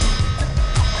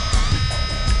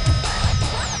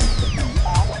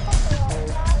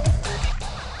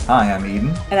Hi, I'm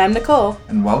Eden. And I'm Nicole.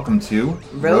 And welcome to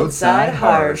Roadside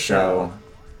Horror Show.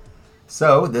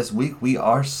 So, this week we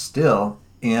are still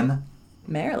in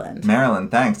Maryland.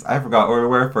 Maryland. Thanks. I forgot where we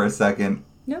were for a second.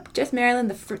 Nope, just Maryland,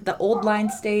 the old line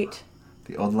state.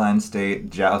 The old line state,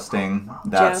 jousting,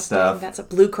 that stuff. That's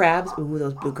blue crabs. Ooh,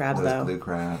 those blue crabs, Those blue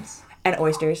crabs. And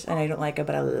oysters, and I don't like them,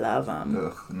 but I love them.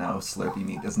 Ugh, no, slurpy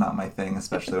meat is not my thing,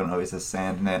 especially when it always has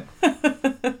sand in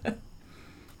it.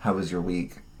 How was your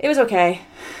week? It was okay.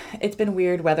 It's been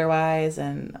weird weather-wise,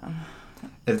 and...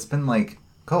 It's been, like,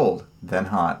 cold, then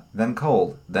hot, then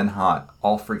cold, then hot,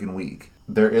 all freaking week.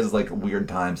 There is, like, weird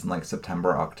times in, like,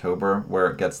 September, October, where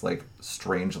it gets, like,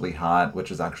 strangely hot,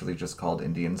 which is actually just called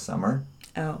Indian summer.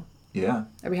 Oh. Yeah.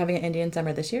 Are we having an Indian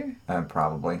summer this year?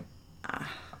 Probably.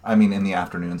 I mean, in the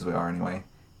afternoons we are anyway.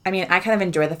 I mean, I kind of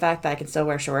enjoy the fact that I can still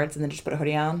wear shorts and then just put a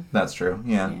hoodie on. That's true,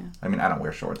 yeah. I mean, I don't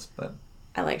wear shorts, but...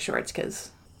 I like shorts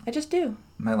because I just do.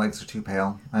 My legs are too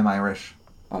pale. I'm Irish.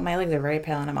 Well, my legs are very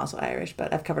pale and I'm also Irish,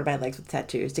 but I've covered my legs with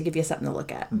tattoos to give you something to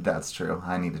look at. That's true.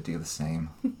 I need to do the same.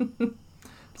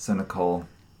 So, Nicole,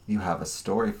 you have a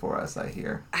story for us, I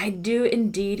hear. I do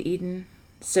indeed, Eden.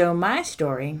 So my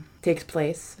story takes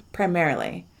place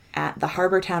primarily at the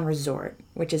Harbor Town Resort,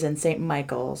 which is in St.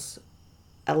 Michael's,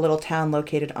 a little town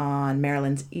located on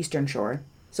Maryland's eastern shore.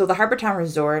 So the Harbor Town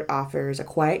Resort offers a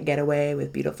quiet getaway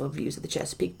with beautiful views of the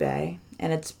Chesapeake Bay,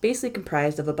 and it's basically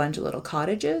comprised of a bunch of little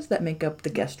cottages that make up the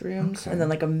guest rooms, and then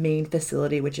like a main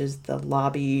facility, which is the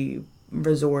lobby,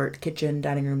 resort, kitchen,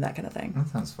 dining room, that kind of thing. That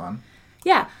sounds fun.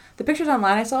 Yeah, the pictures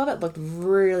online I saw of it looked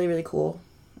really, really cool.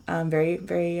 Very,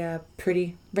 very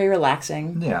pretty, very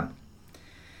relaxing. Yeah.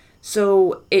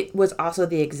 So it was also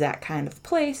the exact kind of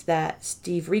place that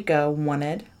Steve Rico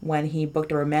wanted when he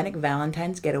booked a romantic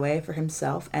Valentine's getaway for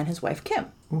himself and his wife, Kim.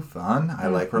 Ooh, fun. I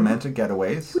like romantic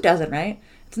getaways. Who doesn't, right?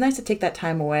 It's nice to take that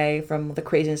time away from the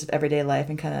craziness of everyday life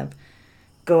and kind of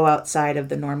go outside of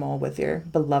the normal with your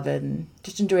beloved and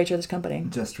just enjoy each other's company.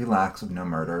 Just relax with no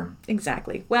murder.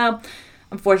 Exactly. Well,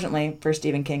 unfortunately for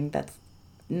Stephen King, that's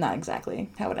not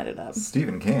exactly how it ended up.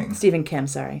 Stephen King? Stephen Kim,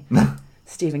 sorry.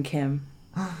 Stephen Kim.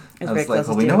 I was like,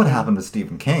 well, we know what happened to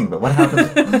Stephen King, but what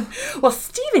happened? Well,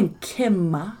 Stephen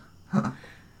Kim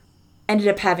ended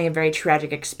up having a very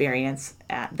tragic experience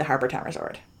at the Harbor Town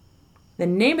Resort. The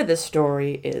name of this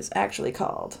story is actually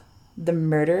called The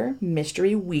Murder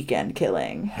Mystery Weekend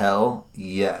Killing. Hell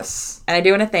yes. And I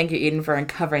do want to thank you, Eden, for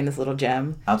uncovering this little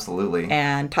gem. Absolutely.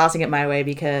 And tossing it my way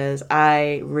because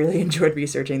I really enjoyed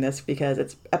researching this because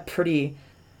it's a pretty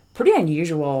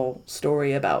unusual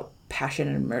story about passion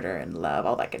and murder and love,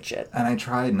 all that good shit. And I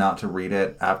tried not to read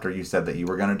it after you said that you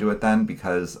were going to do it then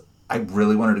because I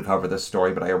really wanted to cover this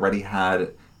story, but I already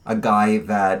had a guy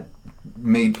that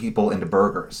made people into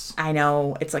burgers. I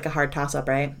know. It's like a hard toss-up,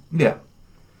 right? Yeah.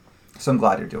 So I'm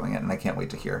glad you're doing it, and I can't wait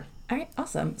to hear. All right,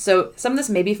 awesome. So some of this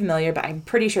may be familiar, but I'm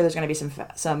pretty sure there's going to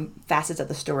be some facets of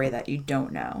the story that you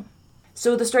don't know.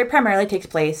 So the story primarily takes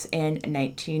place in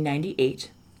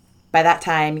 1998. By that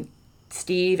time,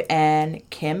 Steve and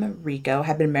Kim Rico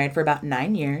had been married for about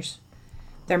 9 years.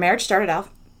 Their marriage started out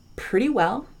pretty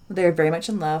well. They were very much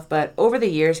in love, but over the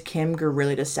years, Kim grew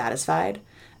really dissatisfied,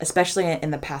 especially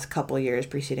in the past couple years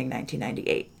preceding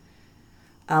 1998.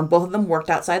 Both of them worked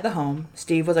outside the home.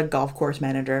 Steve was a golf course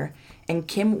manager, and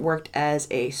Kim worked as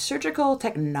a surgical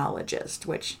technologist,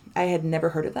 which I had never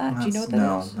heard of that. Do you know what that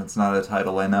is? No, that's not a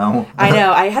title I know. I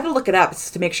know. I had to look it up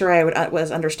to make sure I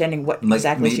was understanding what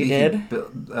exactly she did.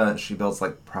 She builds,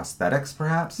 like, prosthetics,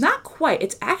 perhaps? Not quite.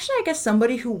 It's actually, I guess,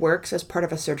 somebody who works as part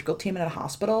of a surgical team at a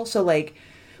hospital. So, like,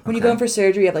 when you go in for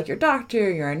surgery, you have, like, your doctor,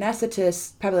 your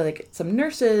anesthetist, probably, like, some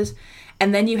nurses.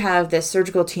 And then you have this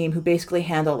surgical team who basically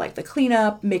handle, like, the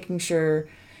cleanup, making sure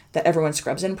that everyone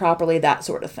scrubs in properly, that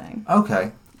sort of thing.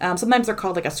 Okay. Sometimes they're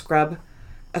called, like, a scrub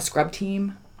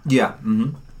team. Yeah,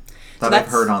 mm-hmm. That I've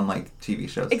heard on, like, TV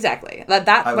shows. Exactly. When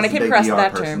I came across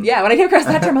that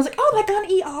term, I was like, oh, like on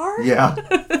ER?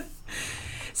 Yeah.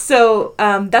 So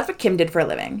that's what Kim did for a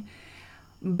living.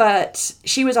 But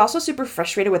she was also super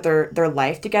frustrated with their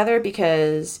life together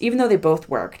because even though they both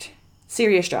worked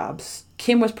serious jobs,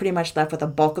 Kim was pretty much left with a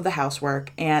bulk of the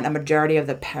housework and a majority of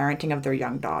the parenting of their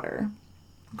young daughter.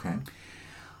 Okay.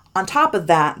 On top of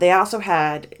that, they also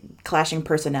had clashing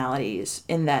personalities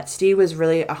in that Steve was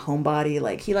really a homebody.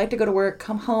 Like, he liked to go to work,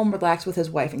 come home, relax with his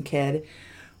wife and kid.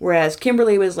 Whereas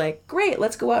Kimberly was like, great,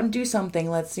 let's go out and do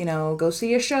something. Let's, go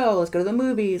see a show. Let's go to the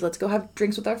movies. Let's go have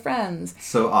drinks with our friends.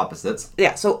 So opposites.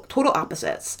 Yeah, so total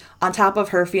opposites. On top of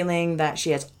her feeling that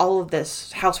she has all of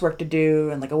this housework to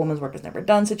do and like a woman's work is never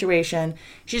done situation,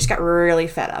 she just got really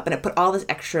fed up and it put all this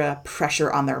extra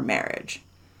pressure on their marriage.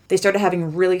 They started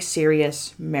having really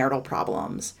serious marital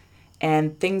problems.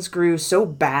 And things grew so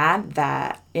bad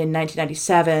that in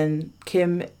 1997,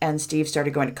 Kim and Steve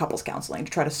started going to couples counseling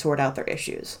to try to sort out their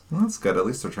issues. Well, that's good. At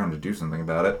least they're trying to do something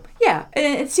about it. Yeah,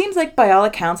 and it seems like by all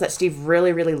accounts that Steve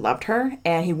really, really loved her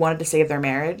and he wanted to save their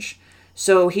marriage.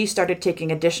 So he started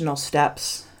taking additional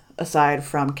steps aside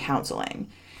from counseling.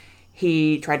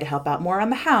 He tried to help out more on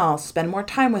the house, spend more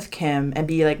time with Kim, and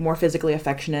be like more physically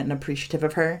affectionate and appreciative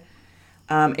of her.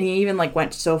 And he even like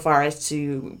went so far as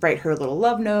to write her little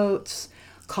love notes,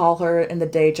 call her in the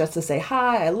day just to say,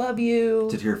 hi, I love you.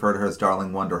 Did he refer to her as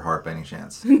Darling Wonderheart by any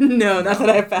chance? No, not that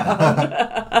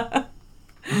I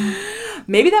found.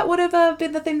 Maybe that would have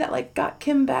been the thing that like got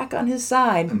Kim back on his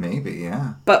side. Maybe,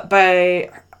 yeah. But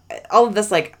by all of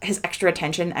this, like his extra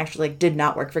attention actually like, did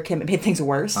not work for Kim. It made things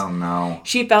worse. Oh no.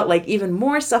 She felt like even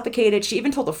more suffocated. She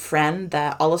even told a friend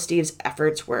that all of Steve's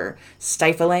efforts were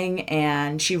stifling,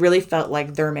 and she really felt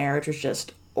like their marriage was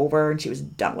just over and she was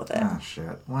done with it. Oh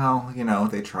shit. Well, you know,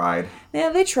 they tried.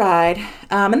 Yeah, they tried.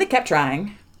 And they kept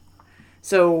trying.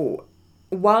 So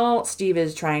while Steve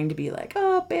is trying to be like,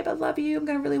 oh, babe, I love you, I'm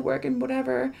going to really work and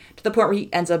whatever, to the point where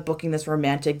he ends up booking this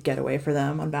romantic getaway for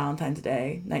them on Valentine's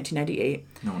Day, 1998.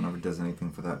 No one ever does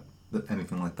anything for that,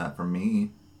 anything like that for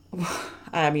me.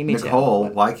 I mean, me Nicole,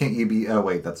 too. why can't you be... Oh,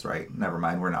 wait, that's right. Never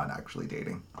mind. We're not actually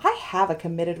dating. I have a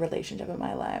committed relationship in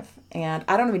my life, and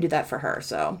I don't even do that for her,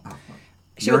 so...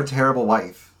 You're a terrible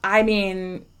wife. I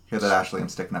mean... Hear that, Ashley? I'm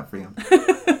sticking up for you.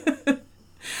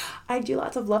 I do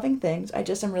lots of loving things. I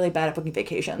just am really bad at booking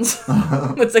vacations.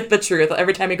 It's like the truth.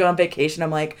 Every time we go on vacation,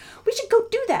 I'm like, we should go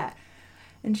do that.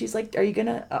 And she's like, are you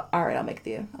gonna? All right, I'll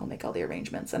make all the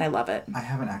arrangements, and I love it. I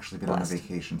haven't actually been on a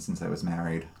vacation since I was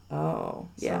married. Oh,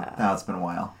 yeah. So now it's been a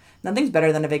while. Nothing's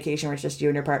better than a vacation where it's just you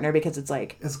and your partner, because it's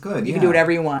like it's good. You can do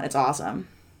whatever you want. It's awesome.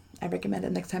 I recommend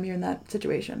it next time you're in that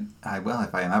situation. I will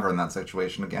if I am ever in that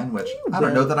situation again, which I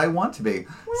don't know that I want to be.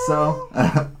 Well.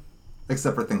 So,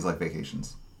 except for things like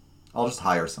vacations. I'll just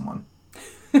hire someone.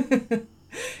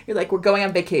 You're like, we're going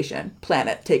on vacation. Plan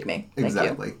it. Take me. Thank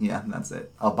exactly. You. Yeah, that's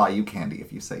it. I'll buy you candy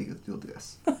if you say you'll do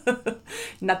this.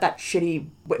 Not that shitty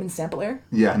Whitman sampler?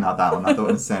 Yeah, not that one. Not the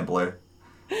Whitman sampler.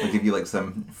 I'll give you like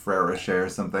some Frere Rocher or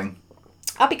something.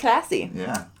 I'll be classy.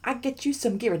 Yeah. I'll get you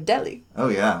some Ghirardelli. Oh,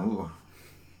 yeah. Ooh.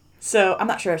 So, I'm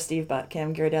not sure if Steve bought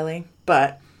Kim Ghirardelli,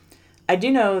 but I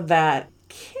do know that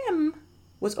Kim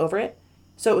was over it.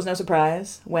 So it was no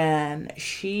surprise when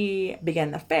she began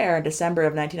an affair in December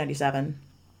of 1997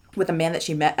 with a man that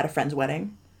she met at a friend's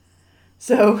wedding.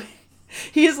 So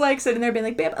he's like sitting there being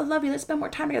like, babe, I love you. Let's spend more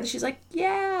time together. She's like,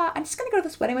 yeah, I'm just going to go to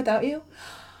this wedding without you.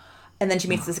 And then she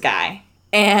meets this guy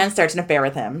and starts an affair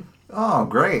with him. Oh,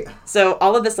 great. So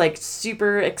all of this like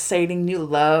super exciting new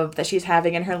love that she's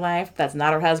having in her life that's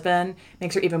not her husband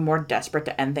makes her even more desperate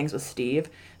to end things with Steve.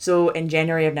 So in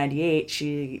January of 98,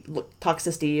 she talks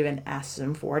to Steve and asks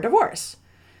him for a divorce,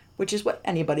 which is what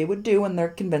anybody would do when they're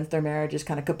convinced their marriage is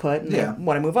kind of kaput and they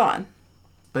want to move on.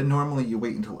 But normally you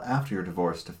wait until after you're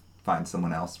divorced to find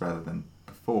someone else rather than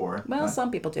before. Well, some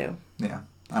people do. Yeah.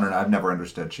 I don't know. I've never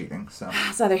understood cheating, so.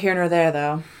 It's neither here nor there,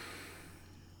 though.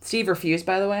 Steve refused,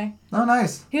 by the way. Oh,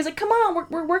 nice. He was like, come on,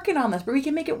 we're working on this, but we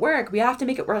can make it work. We have to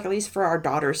make it work, at least for our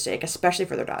daughter's sake, especially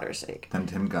for their daughter's sake. Then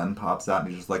Tim Gunn pops out and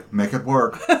he's just like, make it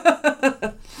work.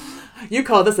 You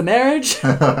call this a marriage?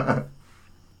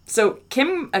 So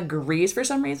Kim agrees for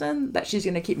some reason that she's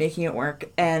going to keep making it work.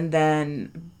 And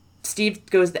then Steve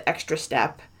goes the extra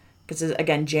step, because it's,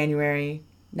 again, January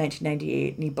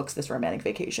 1998, and he books this romantic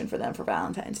vacation for them for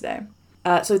Valentine's Day.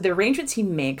 So the arrangements he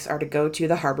makes are to go to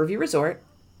the Harborview Resort.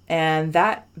 And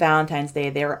that Valentine's Day,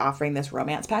 they were offering this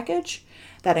romance package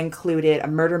that included a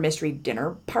murder mystery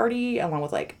dinner party, along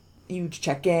with, like, you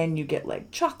check in, you get,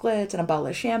 like, chocolates and a bottle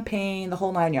of champagne, the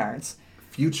whole 9 yards.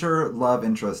 Future love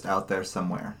interest out there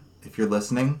somewhere. If you're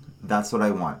listening, that's what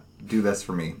I want. Do this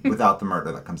for me, without the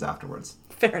murder that comes afterwards.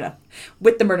 Fair enough.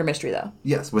 With the murder mystery, though.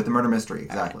 Yes, with the murder mystery,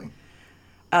 exactly.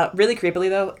 Really creepily,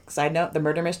 though, side note, the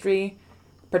murder mystery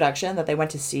production that they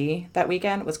went to see that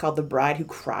weekend was called The Bride Who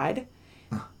Cried.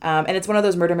 And it's one of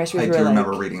those murder mysteries I where, do like...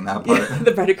 remember reading that part.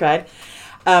 The Bride Who Cried.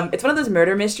 It's one of those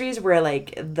murder mysteries where,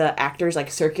 like, the actors, like,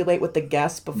 circulate with the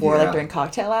guests before, like, during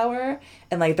cocktail hour.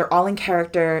 And, like, they're all in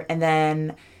character. And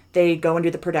then they go and do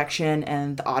the production,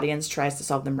 and the audience tries to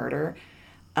solve the murder.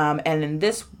 And in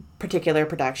this particular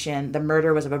production, the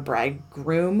murder was of a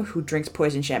bridegroom who drinks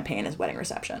poison champagne at his wedding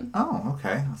reception. Oh,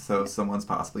 okay. So someone's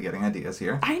possibly getting ideas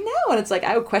here. I know. And it's like,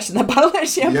 I would question that bottle of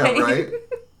champagne. Yeah, right?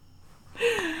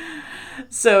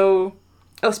 So,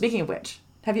 speaking of which,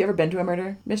 have you ever been to a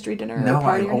murder mystery dinner or a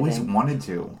party? No, I've always wanted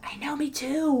to. I know, me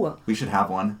too. We should have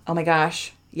one. Oh my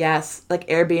gosh. Yes, like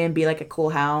Airbnb, like a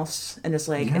cool house, and just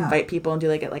like Yeah. invite people and do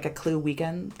like a Clue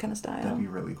weekend kind of style. That'd be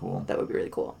really cool. That would be really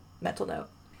cool. Mental note.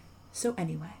 So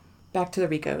anyway, back to the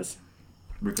Ricos.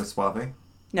 Rico Suave?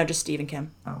 No, just Steve and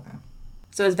Kim. Oh, okay.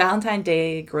 So as Valentine's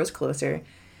Day grows closer,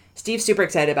 Steve's super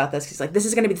excited about this. He's like, this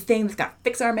is going to be the thing that's going to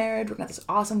fix our marriage. We're going to have this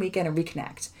awesome weekend and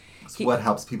reconnect. So what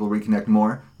helps people reconnect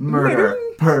more? Murder.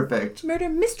 Perfect. Murder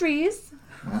mysteries.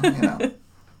 Well, you know.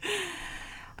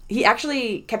 He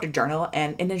actually kept a journal,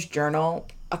 and in his journal,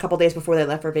 a couple days before they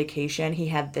left for vacation, he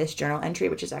had this journal entry,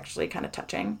 which is actually kind of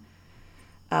touching.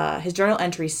 His journal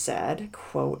entry said,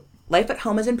 quote, "Life at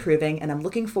home is improving, and I'm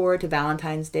looking forward to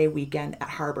Valentine's Day weekend at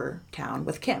Harbor Town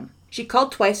with Kim. She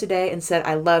called twice a day and said,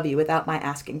 'I love you,' without my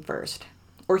asking first,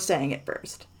 or saying it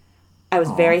first. I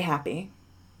was very happy."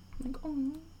 I'm like,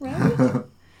 oh, right?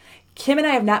 "Kim and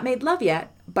I have not made love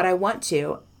yet, but I want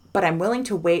to, but I'm willing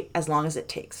to wait as long as it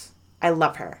takes. I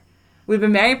love her. We've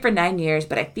been married for 9 years,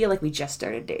 but I feel like we just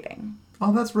started dating."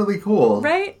 Oh, that's really cool.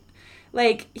 Right?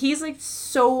 Like, he's like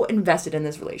so invested in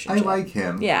this I relationship. like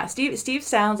him. Yeah, Steve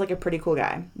sounds like a pretty cool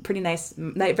guy. Pretty nice,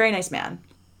 very nice man.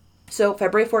 So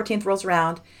February 14th rolls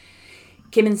around.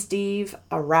 Kim and Steve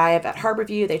arrive at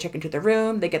Harborview. They check into their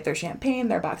room. They get their champagne,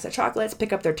 their box of chocolates,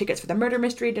 pick up their tickets for the murder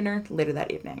mystery dinner later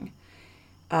that evening.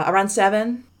 Around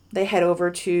 7, they head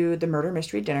over to the murder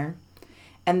mystery dinner.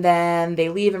 And then they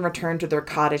leave and return to their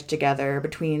cottage together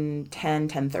between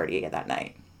 10:30 that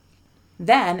night.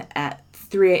 Then, at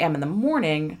 3 a.m. in the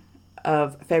morning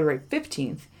of February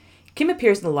 15th, Kim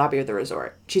appears in the lobby of the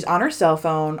resort. She's on her cell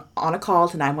phone, on a call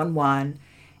to 911,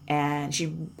 and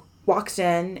she walks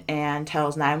in and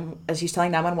as she's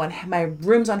telling 911, "My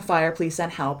room's on fire, please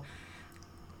send help."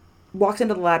 Walks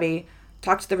into the lobby,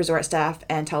 talks to the resort staff,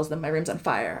 and tells them, "My room's on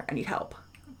fire, I need help."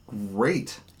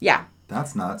 Great. Yeah.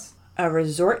 That's nuts. A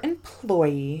resort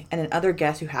employee and another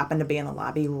guest who happened to be in the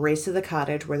lobby race to the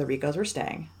cottage where the Ricos were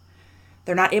staying.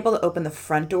 They're not able to open the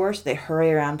front door, so they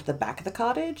hurry around to the back of the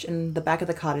cottage. And the back of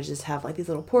the cottages have like these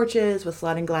little porches with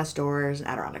sliding glass doors and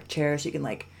Adirondack chairs, so you can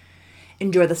like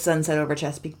enjoy the sunset over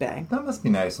Chesapeake Bay. That must be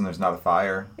nice when there's not a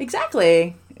fire.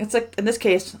 Exactly. It's like, in this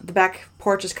case, the back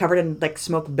porch is covered in like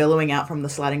smoke billowing out from the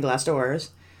sliding glass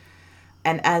doors.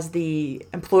 And as the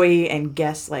employee and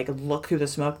guests like look through the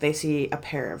smoke, they see a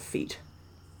pair of feet.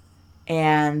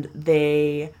 And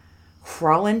they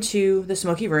crawl into the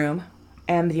smoky room,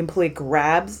 and the employee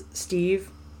grabs Steve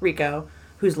Rico,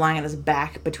 who's lying on his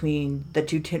back between the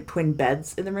two twin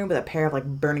beds in the room with a pair of like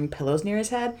burning pillows near his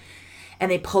head,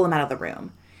 and they pull him out of the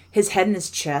room. His head and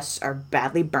his chest are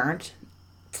badly burnt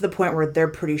to the point where they're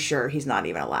pretty sure he's not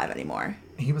even alive anymore.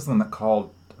 He was the one that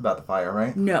called about the fire,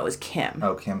 right? No, it was Kim.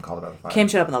 Oh, Kim called about the fire. Kim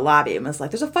showed up in the lobby and was like,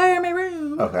 "There's a fire in my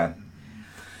room." Okay.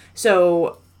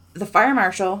 So the fire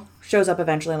marshal shows up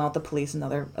eventually, along with the police and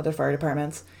other fire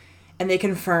departments, and they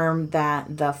confirm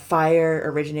that the fire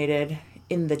originated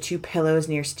in the two pillows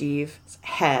near Steve's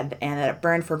head, and that it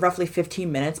burned for roughly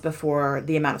 15 minutes before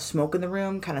the amount of smoke in the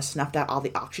room kind of snuffed out all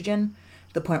the oxygen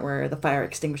to the point where the fire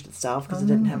extinguished itself because it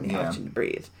didn't have any oxygen to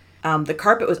breathe. The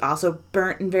carpet was also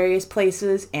burnt in various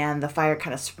places, and the fire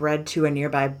kind of spread to a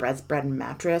nearby bedspread and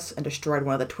mattress and destroyed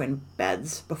one of the twin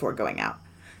beds before going out.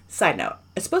 Side note,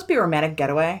 it's supposed to be a romantic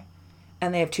getaway,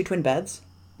 and they have two twin beds.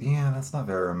 Yeah, that's not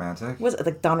very romantic. Was it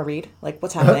like Donna Reed? Like,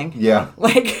 what's happening? Yeah.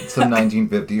 Like, It's a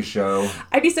 1950s show.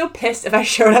 I'd be so pissed if I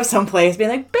showed up someplace being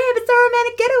like, "Babe, it's a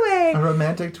romantic getaway." A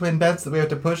romantic twin beds that we have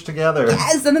to push together.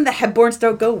 Yes, and then the headboards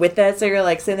don't go with it, so you're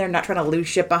like sitting there not trying to lose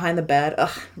shit behind the bed.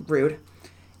 Ugh, rude.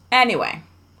 Anyway,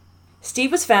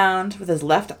 Steve was found with his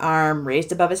left arm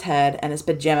raised above his head and his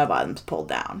pajama bottoms pulled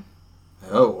down.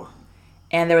 Oh.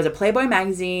 And there was a Playboy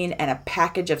magazine and a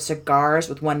package of cigars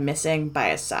with one missing by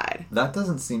his side. That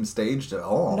doesn't seem staged at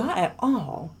all. Not at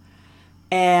all.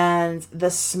 And the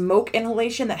smoke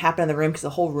inhalation that happened in the room, because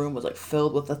the whole room was like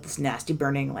filled with this nasty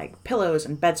burning like pillows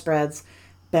and bedspreads,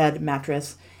 bed,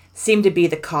 mattress, seemed to be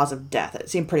the cause of death. It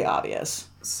seemed pretty obvious.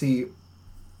 See,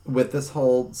 with this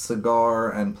whole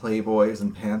cigar and Playboys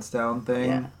and pants down thing,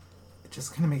 Yeah. it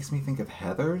just kind of makes me think of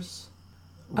Heathers.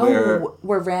 Where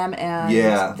Ram and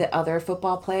Yeah. the other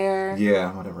football player.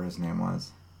 Yeah, whatever his name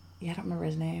was. Yeah, I don't remember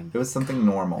his name. It was something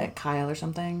normal. Like Kyle or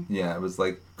something. Yeah, it was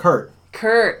like Kurt.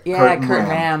 Kurt. Yeah, Kurt and Kurt and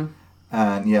Ram.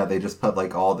 Ram. And yeah, they just put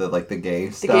like all the gay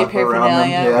The stuff gay around them.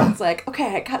 paraphernalia. Yeah. It's like,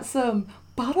 okay, I got some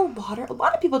bottled water. A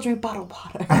lot of people drink bottled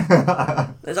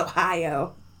water. There's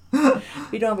Ohio. If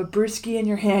you don't have a brewski in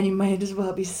your hand, you might as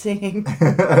well be singing.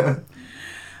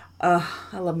 I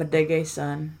love my dead gay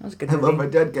son. That was a good I movie. love my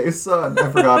dead gay son.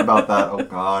 I forgot about that. Oh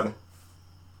God.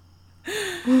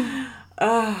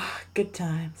 Good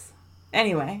times.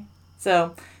 Anyway,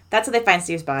 so that's how they find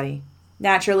Steve's body.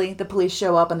 Naturally, the police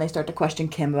show up and they start to question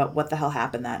Kim about what the hell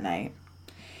happened that night.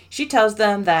 She tells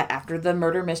them that after the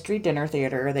murder mystery dinner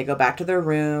theater, they go back to their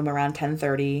room around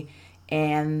 10:30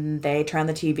 and they turn on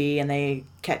the TV and they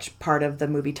catch part of the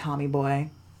movie Tommy Boy.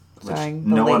 Which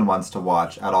no one wants to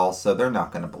watch at all, so they're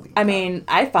not going to believe I mean,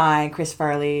 I find Chris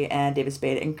Farley and David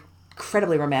Spade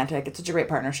incredibly romantic. It's such a great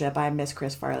partnership. I miss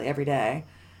Chris Farley every day.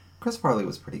 Chris Farley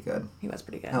was pretty good. He was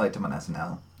pretty good. I liked him on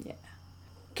SNL. Yeah.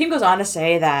 Kim goes on to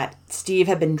say that Steve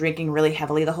had been drinking really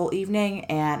heavily the whole evening,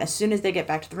 and as soon as they get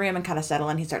back to the room and kind of settle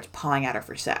in, he starts pawing at her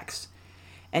for sex.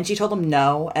 And she told him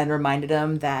no and reminded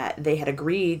him that they had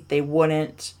agreed they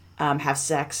wouldn't have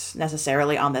sex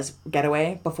necessarily on this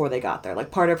getaway before they got there.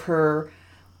 Like, part of her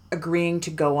agreeing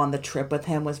to go on the trip with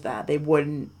him was that they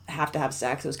wouldn't have to have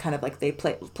sex. It was kind of like they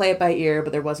play it by ear,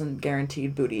 but there wasn't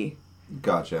guaranteed booty.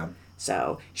 Gotcha.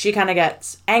 So she kind of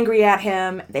gets angry at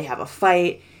him. They have a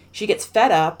fight. She gets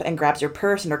fed up and grabs her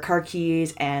purse and her car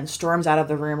keys and storms out of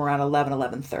the room around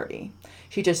 11:30.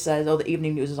 She just says, "Oh, the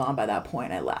evening news is on by that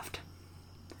point. I left."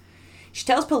 She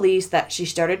tells police that she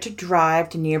started to drive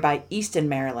to nearby Easton,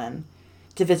 Maryland,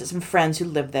 to visit some friends who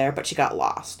lived there, but she got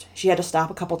lost. She had to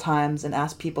stop a couple times and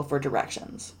ask people for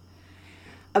directions.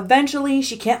 Eventually,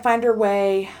 she can't find her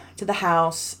way to the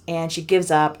house, and she gives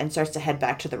up and starts to head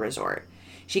back to the resort.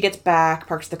 She gets back,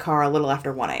 parks the car a little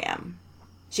after 1 a.m.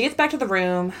 She gets back to the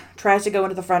room, tries to go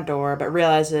into the front door, but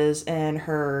realizes in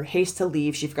her haste to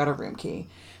leave, she forgot her room key.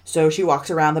 So she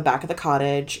walks around the back of the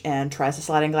cottage and tries the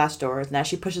sliding glass doors, and as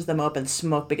she pushes them open,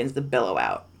 smoke begins to billow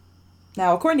out.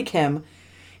 Now, according to Kim,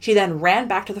 she then ran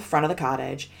back to the front of the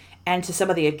cottage and to some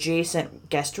of the adjacent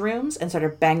guest rooms and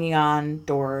started banging on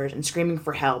doors and screaming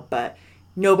for help, but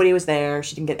nobody was there.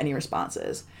 She didn't get any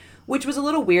responses, which was a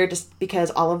little weird just because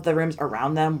all of the rooms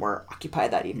around them were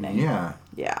occupied that evening. Yeah.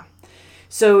 Yeah.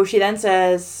 So she then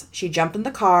says she jumped in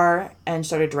the car and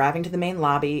started driving to the main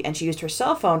lobby, and she used her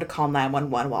cell phone to call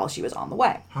 911 while she was on the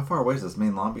way. How far away is this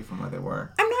main lobby from where they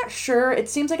were? I'm not sure. It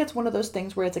seems like it's one of those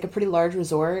things where it's like a pretty large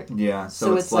resort. Yeah,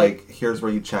 so it's like here's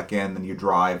where you check in, then you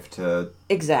drive to...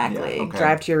 Exactly. Yeah, okay.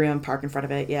 Drive to your room, park in front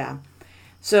of it, yeah.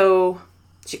 So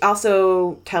she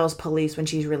also tells police when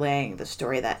she's relaying the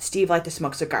story that Steve liked to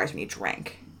smoke cigars when he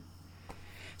drank.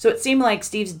 So it seemed like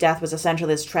Steve's death was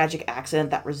essentially this tragic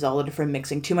accident that resulted from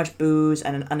mixing too much booze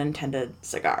and an unintended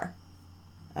cigar.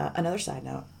 Another side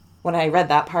note. When I read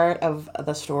that part of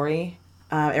the story,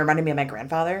 it reminded me of my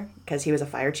grandfather, because he was a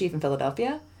fire chief in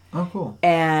Philadelphia. Oh, cool.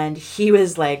 And he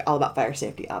was, like, all about fire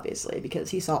safety, obviously, because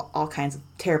he saw all kinds of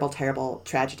terrible, terrible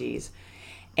tragedies.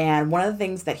 And one of the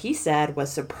things that he said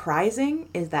was surprising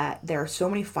is that there are so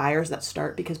many fires that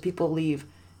start because people leave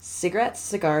cigarettes,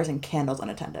 cigars, and candles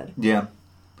unattended. Yeah.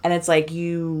 And it's like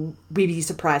we'd be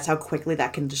surprised how quickly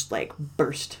that can just, like,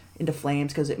 burst into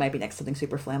flames because it might be next to something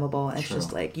super flammable. And it's True.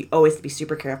 just, like, you always have to be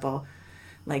super careful.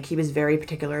 Like, he was very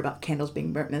particular about candles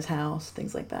being burnt in his house,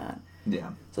 things like that.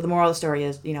 Yeah. So the moral of the story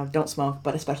is, don't smoke,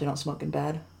 but especially don't smoke in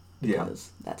bed. Yeah.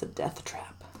 Because that's a death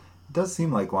trap. It does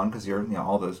seem like one, because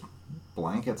all those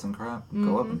blankets and crap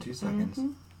go up in 2 seconds.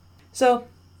 Mm-hmm. So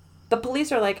the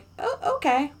police are like, oh,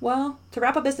 okay, well, to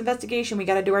wrap up this investigation, we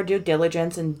got to do our due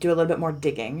diligence and do a little bit more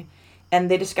digging.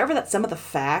 And they discover that some of the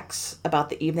facts about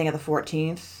the evening of the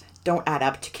 14th don't add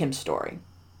up to Kim's story.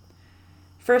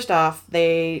 First off,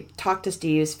 they talk to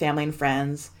Steve's family and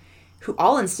friends, who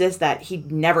all insist that he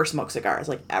never smoked cigars,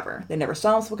 like ever. They never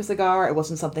saw him smoke a cigar. It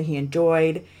wasn't something he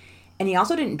enjoyed. And he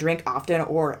also didn't drink often,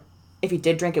 or if he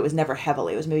did drink, it was never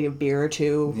heavily. It was maybe a beer or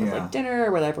two with like dinner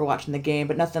or whatever, watching the game,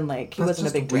 but nothing like, he wasn't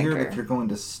a big drinker. That's just weird if you're going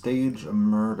to stage a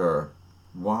murder.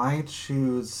 Why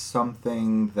choose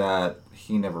something that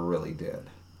he never really did?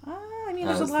 I mean,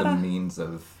 there's a lot as the of means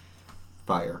of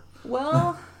fire.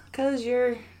 Well, because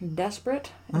you're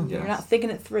desperate and you're Yes. not thinking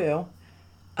it through.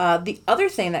 The other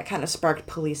thing that kind of sparked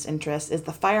police interest is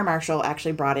the fire marshal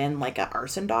actually brought in like an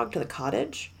arson dog to the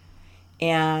cottage.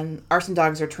 And arson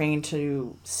dogs are trained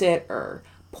to sit or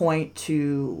point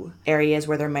to areas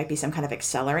where there might be some kind of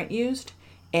accelerant used.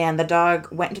 And the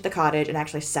dog went into the cottage and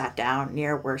actually sat down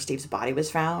near where Steve's body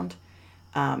was found,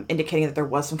 indicating that there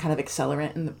was some kind of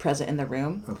accelerant present in the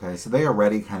room. Okay, so they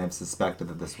already kind of suspected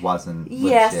that this wasn't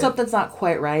Yeah, legit. something's not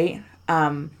quite right.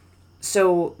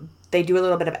 So they do a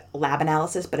little bit of lab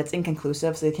analysis, but it's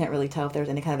inconclusive, so they can't really tell if there's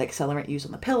any kind of accelerant used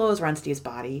on the pillows or on Steve's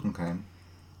body. Okay.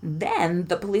 Then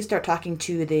the police start talking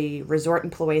to the resort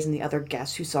employees and the other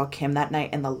guests who saw Kim that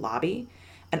night in the lobby.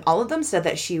 And all of them said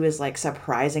that she was like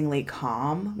surprisingly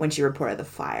calm when she reported the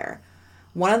fire.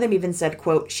 One of them even said,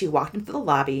 quote, she walked into the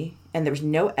lobby and there was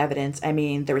no evidence. I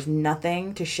mean, there was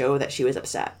nothing to show that she was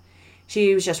upset.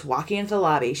 She was just walking into the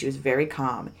lobby. She was very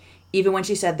calm. Even when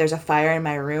she said, "There's a fire in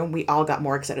my room," we all got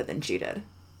more excited than she did.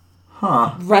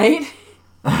 Huh. Right?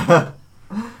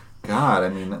 God, I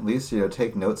mean, at least,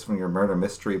 take notes from your murder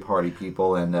mystery party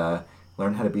people and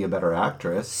learn how to be a better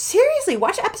actress. Seriously,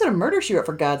 watch an episode of Murder, She Wrote,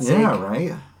 for God's sake. Yeah,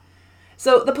 right?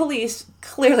 So the police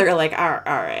clearly are like, all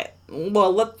right,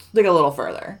 well, let's dig a little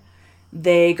further.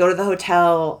 They go to the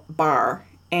hotel bar,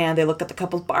 and they look at the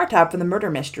couple's bar tab from the murder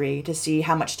mystery to see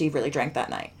how much Steve really drank that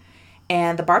night.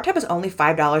 And the bar tab was only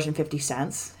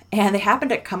 $5.50, and they happened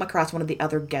to come across one of the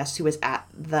other guests who was at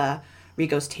the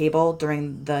Rigo's table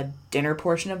during the dinner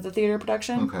portion of the theater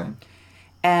production. Okay.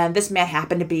 And this man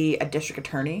happened to be a district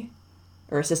attorney,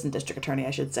 or assistant district attorney,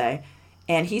 I should say.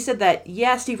 And he said that,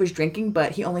 yeah, Steve was drinking,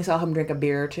 but he only saw him drink a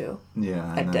beer or two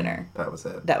at dinner. That was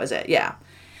it. That was it, yeah.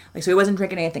 Like, so he wasn't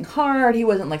drinking anything hard. He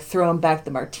wasn't, like, throwing back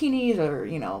the martinis or,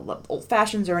 old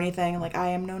fashions or anything, like I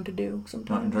am known to do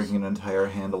sometimes. Not drinking an entire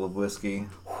handle of whiskey.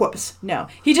 Whoops. No.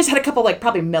 He just had a couple, like,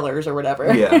 probably Millers or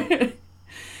whatever. Yeah.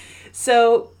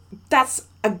 So that's,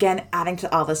 again, adding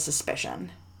to all this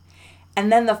suspicion.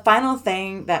 And then the final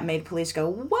thing that made police go,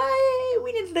 why?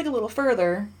 We need to dig a little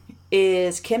further,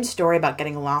 is Kim's story about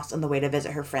getting lost on the way to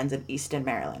visit her friends in Easton,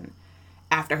 Maryland,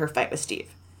 after her fight with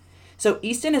Steve. So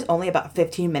Easton is only about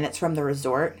 15 minutes from the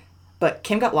resort, but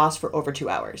Kim got lost for over 2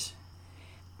 hours.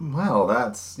 Well,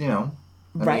 that's,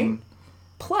 right? mean...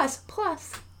 Plus,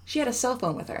 she had a cell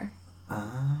phone with her.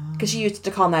 Because she used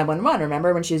to call 911,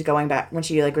 remember? When she was going back, when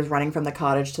she, like, was running from the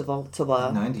cottage to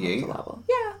the 98? level.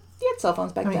 Yeah, you had cell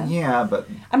phones back then. Yeah, but...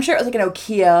 I'm sure it was like an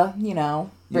Nokia,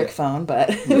 brick phone, but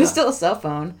it was still a cell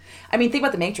phone. I mean, think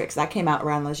about The Matrix. That came out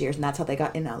around those years, and that's how they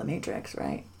got in and out of The Matrix,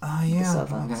 right? Yeah. The cell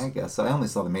phones. Okay, I guess so. I only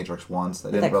saw The Matrix once.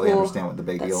 I didn't really understand what the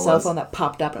big deal was. That cell phone that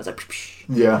popped up, and it was like... Psh.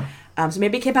 Yeah. So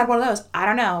maybe it came out of one of those. I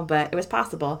don't know, but it was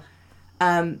possible.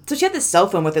 So she had this cell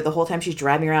phone with her the whole time she's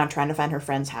driving around trying to find her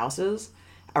friend's houses,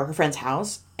 or her friend's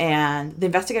house, and the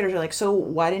investigators are like, so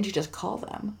why didn't you just call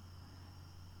them?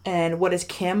 And what does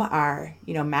Kim, our,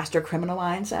 master criminal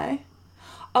line, say?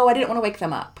 Oh, I didn't want to wake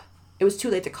them up. It was too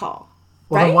late to call.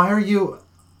 Well, right? Then why are you...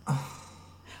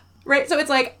 Right, so it's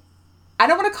like, I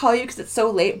don't want to call you because it's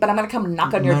so late, but I'm going to come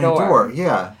knock on your door.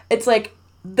 Yeah. It's like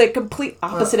the complete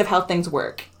opposite of how things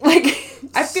work. Like,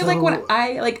 I feel like when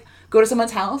I, go to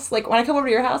someone's house, like, when I come over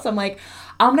to your house, I'm like,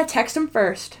 I'm going to text him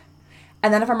first.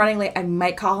 And then if I'm running late, I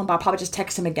might call him, but I'll probably just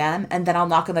text him again, and then I'll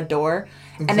knock on the door.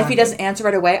 Exactly. And if he doesn't answer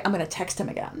right away, I'm going to text him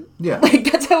again. Yeah. Like,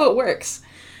 that's how it works.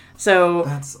 So...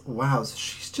 Wow, so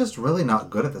she's just really not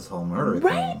good at this whole murder thing.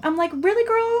 Right? I'm like, really,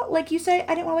 girl? Like, you say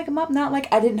I didn't want to wake them up? Not like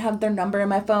I didn't have their number in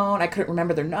my phone. I couldn't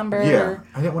remember their number. Yeah,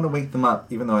 I didn't want to wake them up,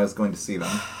 even though I was going to see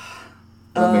them.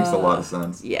 That makes a lot of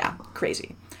sense. Yeah,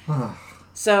 crazy.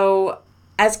 So...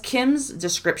 As Kim's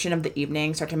description of the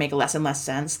evening started to make less and less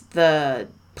sense, the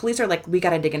police are like, we got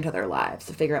to dig into their lives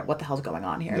to figure out what the hell's going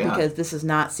on here, because this does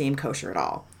not seem kosher at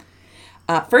all.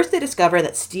 First, they discover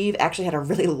that Steve actually had a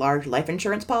really large life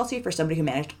insurance policy for somebody who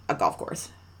managed a golf course.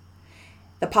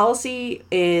 The policy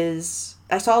is...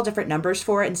 I saw different numbers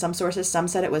for it in some sources. Some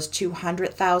said it was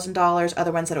 $200,000.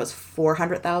 Other ones said it was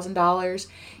 $400,000.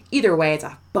 Either way, it's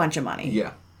a bunch of money.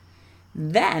 Yeah.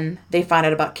 Then they find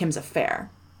out about Kim's affair.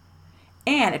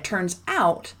 And it turns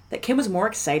out that Kim was more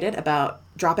excited about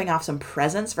dropping off some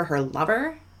presents for her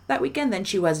lover that weekend than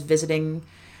she was than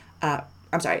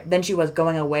she was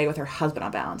going away with her husband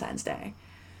on Valentine's Day.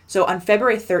 So on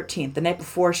February 13th, the night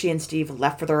before she and Steve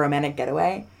left for their romantic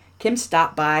getaway, Kim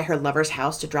stopped by her lover's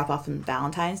house to drop off some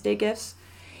Valentine's Day gifts.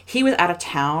 He was out of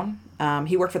town.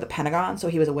 He worked for the Pentagon, so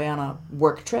he was away on a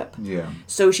work trip. Yeah.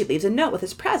 So she leaves a note with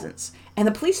his presents. And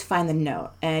the police find the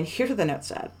note, and here's what the note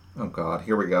said. Oh, God.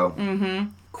 Here we go. Mm-hmm.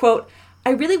 Quote,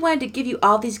 I really wanted to give you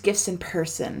all these gifts in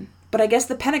person, but I guess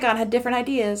the Pentagon had different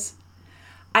ideas.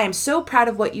 I am so proud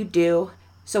of what you do,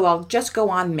 so I'll just go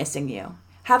on missing you.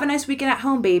 Have a nice weekend at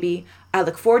home, baby. I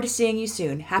look forward to seeing you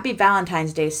soon. Happy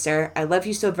Valentine's Day, sir. I love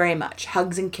you so very much.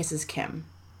 Hugs and kisses, Kim.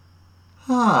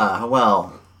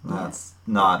 Well, that's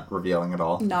not revealing at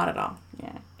all. Not at all,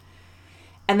 yeah.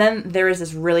 And then there is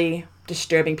this really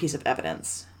disturbing piece of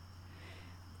evidence.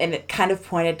 And it kind of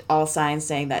pointed all signs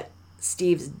saying that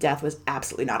Steve's death was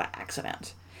absolutely not an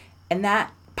accident. And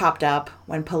that popped up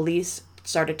when police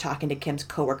started talking to Kim's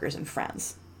coworkers and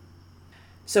friends.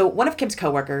 So one of Kim's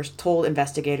coworkers told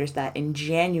investigators that in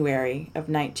January of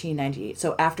 1998,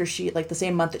 so after she, like the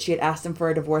same month that she had asked him for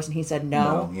a divorce and he said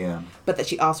no, but that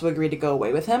she also agreed to go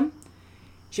away with him,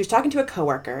 she was talking to a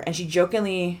coworker and she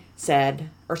jokingly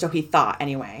said, or so he thought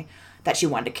anyway, that she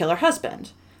wanted to kill her husband.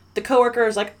 The coworker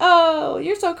is like, "Oh,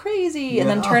 you're so crazy," and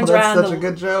then turns around such a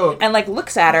good joke. And like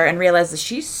looks at her and realizes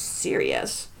she's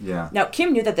serious. Yeah. Now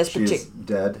Kim knew that this she's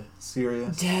dead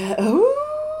serious. Ooh,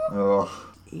 Oh.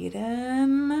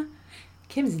 Eden.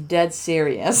 Kim's dead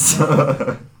serious.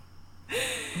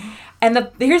 And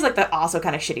here's like the also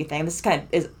kind of shitty thing. This kind of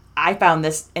is, I found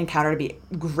this encounter to be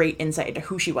great insight into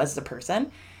who she was as a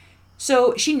person.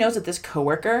 So she knows that this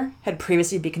coworker had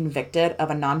previously been convicted of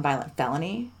a nonviolent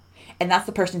felony. And that's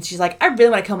the person she's like, I really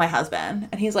want to kill my husband.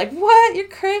 And he's like, what? You're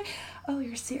crazy? Oh,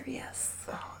 you're serious.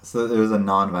 So it was a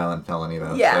nonviolent felony,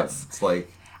 though. Yes. So it's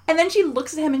like... And then she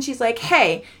looks at him and she's like,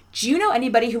 hey, do you know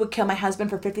anybody who would kill my husband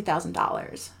for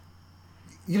 $50,000?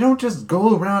 You don't just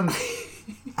go around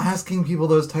asking people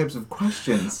those types of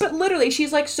questions. But literally,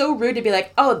 she's like so rude to be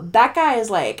like, oh, that guy is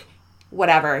like,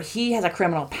 whatever. He has a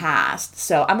criminal past.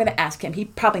 So I'm going to ask him. He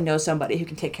probably knows somebody who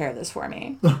can take care of this for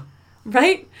me.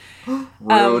 Right?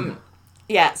 Rude.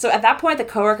 Yeah, so at that point, the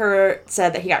coworker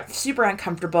said that he got super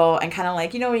uncomfortable and kind of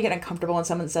like, you know, when you get uncomfortable when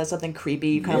someone says something creepy,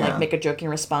 you kind of like make a joking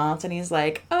response. And he's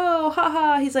like, oh,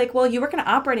 haha. He's like, well, you work in an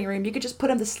operating room. You could just put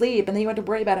him to sleep and then you don't have to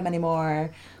worry about him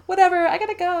anymore. Whatever, I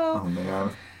gotta go. Oh,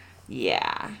 man.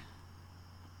 Yeah.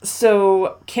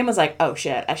 So Kim was like, oh,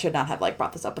 shit, I should not have like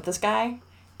brought this up with this guy.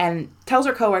 And tells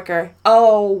her coworker,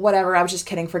 oh, whatever, I was just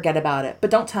kidding, forget about it. But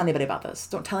don't tell anybody about this.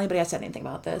 Don't tell anybody I said anything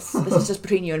about this. This is just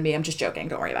between you and me. I'm just joking.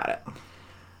 Don't worry about it.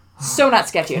 So not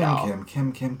sketchy at all.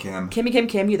 Kim.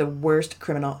 Kim, you're the worst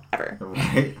criminal ever.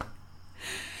 Right.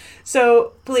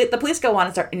 So the police go on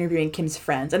and start interviewing Kim's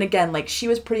friends. And again, like, she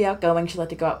was pretty outgoing. She liked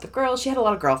to go out with the girls. She had a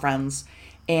lot of girlfriends.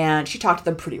 And she talked to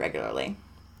them pretty regularly.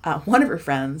 One of her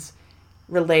friends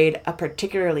relayed a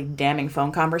particularly damning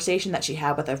phone conversation that she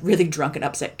had with a really drunk and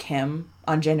upset Kim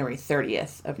on January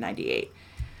 30th of 98.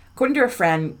 According to her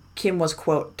friend, Kim was,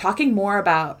 quote, talking more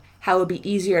about how it would be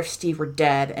easier if Steve were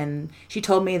dead, and she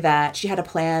told me that she had a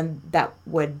plan that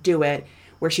would do it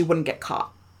where she wouldn't get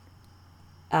caught.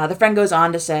 The friend goes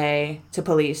on to say to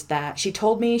police that she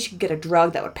told me she could get a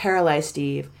drug that would paralyze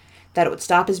Steve, that it would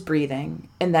stop his breathing,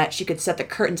 and that she could set the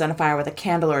curtains on fire with a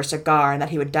candle or a cigar, and that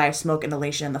he would die of smoke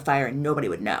inhalation in the fire and nobody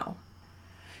would know.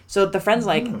 So the friend's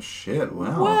like, oh, shit,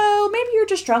 wow. Well, maybe you're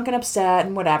just drunk and upset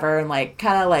and whatever, and like,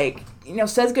 kind of like, you know,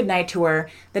 says goodnight to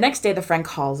her. The next day, the friend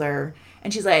calls her,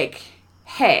 and she's like,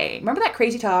 hey, remember that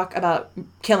crazy talk about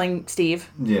killing Steve?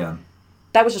 Yeah.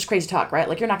 That was just crazy talk, right?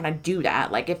 Like, you're not going to do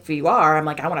that. Like, if you are, I'm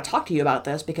like, I want to talk to you about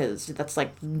this because that's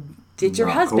like, it's your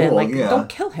Not husband. cool, Like, yeah. Don't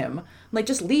kill him. Like,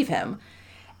 just leave him.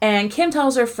 And Kim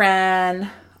tells her friend,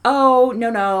 oh,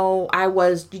 no, I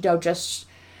was, you know, just,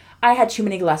 I had too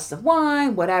many glasses of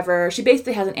wine, whatever. She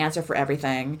basically has an answer for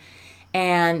everything.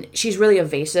 And she's really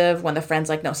evasive when the friend's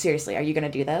like, no, seriously, are you going to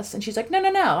do this? And she's like, no,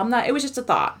 I'm not. It was just a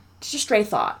thought. It's just a stray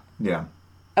thought. Yeah.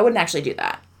 I wouldn't actually do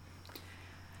that.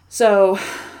 So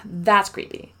that's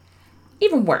creepy.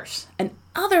 Even worse, an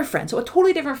other friend, so a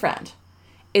totally different friend,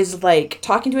 is like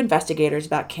talking to investigators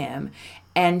about Kim,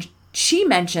 and she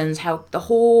mentions how the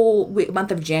whole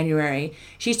month of January,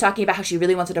 she's talking about how she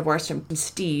really wants a divorce from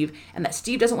Steve, and that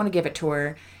Steve doesn't want to give it to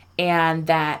her, and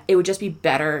that it would just be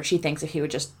better, she thinks, if he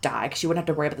would just die, because she wouldn't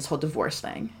have to worry about this whole divorce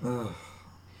thing. Ugh.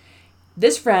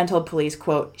 This friend told police,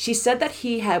 quote, she said that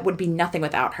he would be nothing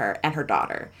without her and her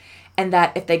daughter, and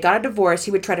that if they got a divorce,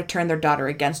 he would try to turn their daughter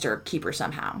against her or keep her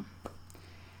somehow.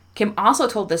 Kim also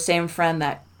told the same friend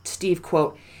that Steve,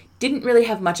 quote, didn't really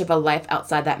have much of a life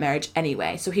outside that marriage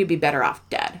anyway, so he'd be better off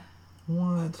dead.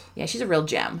 What? Yeah, she's a real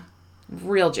gem.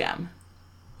 Real gem.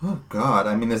 Oh, God.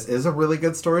 I mean, this is a really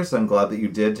good story, so I'm glad that you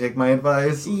did take my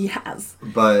advice. Yes.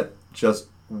 But just,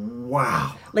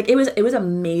 wow. Like, it was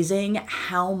amazing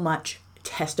how much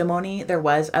testimony there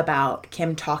was about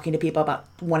Kim talking to people about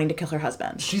wanting to kill her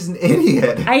husband. She's an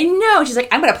idiot. I know. She's like,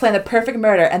 I'm going to plan the perfect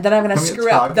murder, and then I'm going to screw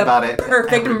up the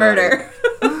perfect murder.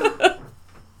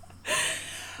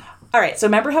 All right, so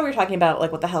remember how we were talking about,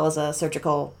 like, what the hell is a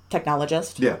surgical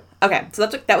technologist? Yeah. Okay, so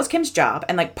that was Kim's job,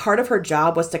 and, like, part of her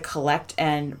job was to collect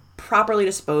and properly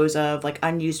dispose of, like,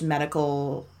 unused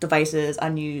medical devices,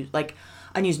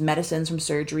 unused medicines from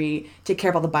surgery, take care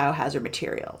of all the biohazard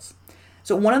materials.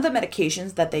 So one of the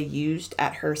medications that they used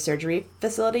at her surgery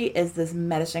facility is this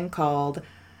medicine called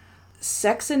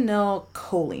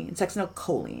sexanilcholine. It's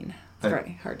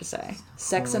very hard to say.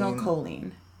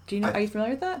 Sexanilcholine. Are you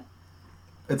familiar with that?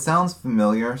 It sounds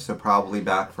familiar, so probably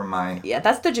back from my... Yeah,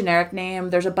 that's the generic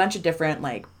name. There's a bunch of different,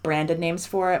 like, branded names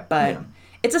for it, but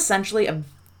it's essentially a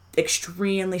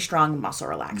extremely strong muscle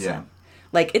relaxant. Yeah.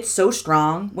 Like, it's so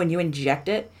strong, when you inject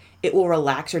it, it will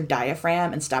relax your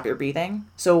diaphragm and stop your breathing.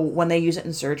 So when they use it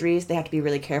in surgeries, they have to be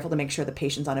really careful to make sure the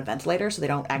patient's on a ventilator so they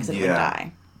don't accidentally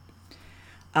die.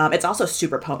 It's also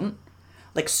super potent.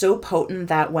 Like, so potent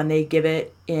that when they give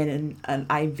it in an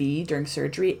IV during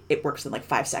surgery, it works in, like,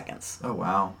 5 seconds. Oh,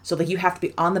 wow. So, like, you have to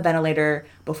be on the ventilator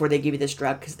before they give you this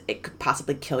drug because it could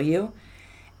possibly kill you.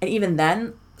 And even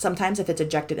then, sometimes if it's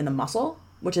injected in the muscle,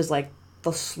 which is like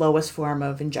the slowest form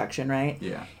of injection, right?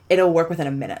 Yeah. It'll work within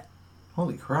a minute.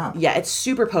 Holy crap. Yeah, it's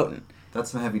super potent.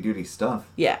 That's some heavy duty stuff.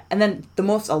 Yeah. And then the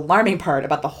most alarming part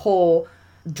about the whole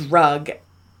drug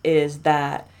is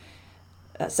that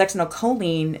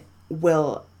succinylcholine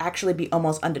will actually be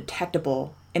almost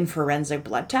undetectable in forensic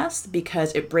blood tests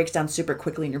because it breaks down super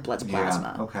quickly in your blood's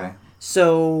plasma. Yeah, okay.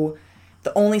 So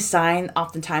the only sign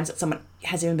oftentimes that someone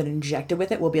has even been injected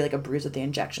with it will be like a bruise at the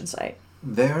injection site.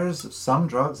 There's some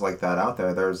drugs like that out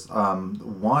there. There's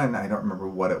one, I don't remember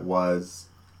what it was.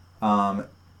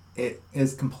 It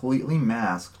is completely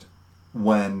masked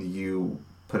when you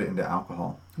put it into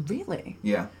alcohol. Really?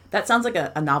 Yeah. That sounds like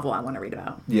a novel I want to read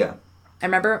about. Yeah. I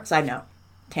remember, side note,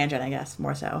 tangent I guess,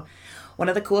 more so. One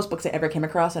of the coolest books I ever came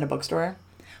across in a bookstore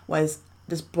was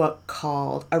this book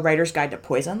called A Writer's Guide to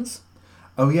Poisons.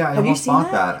 Oh yeah, I almost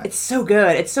bought that. It's so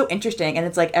good. It's so interesting, and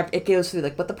it's like it goes through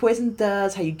like what the poison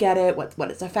does, how you get it,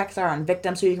 what its effects are on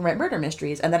victims, so you can write murder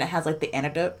mysteries, and then it has like the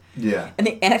antidote. Yeah. And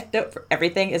the antidote for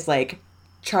everything is like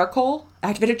charcoal,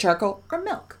 activated charcoal, or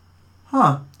milk.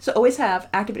 Huh. So always have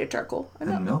activated charcoal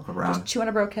and milk around. Just chew on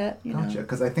a broquette, you know.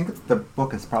 Because I think the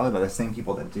book is probably by the same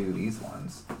people that do these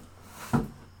ones.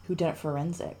 Who did it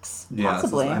forensics? Yeah,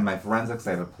 possibly. And my forensics,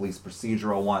 I have a police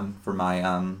procedural one for my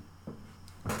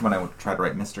when I would try to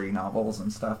write mystery novels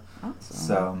and stuff.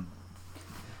 Awesome.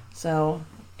 So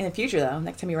in the future, though,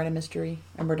 next time you write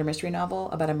a murder mystery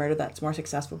novel about a murder that's more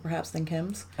successful, perhaps, than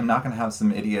Kim's, I'm not going to have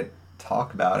some idiot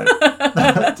talk about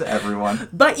it to everyone.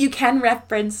 But you can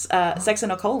reference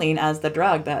succinylcholine as the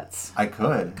drug that's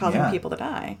causing people to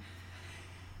die.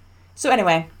 So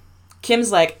anyway,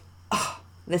 Kim's like, oh,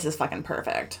 this is fucking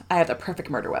perfect. I have the perfect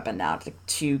murder weapon now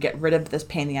to get rid of this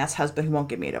pain in the ass husband who won't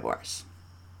give me a divorce.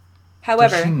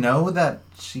 However, does she know that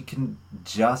she can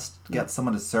just get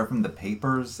someone to serve him the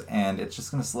papers and it's just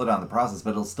going to slow down the process,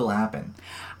 but it'll still happen?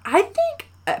 I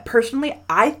think, personally,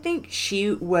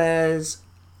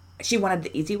 she wanted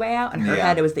the easy way out. In her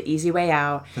head, it was the easy way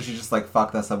out. So she's just like,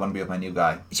 fuck this, I want to be with my new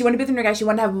guy. She wanted to be with her new guy. She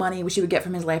wanted to have money, which she would get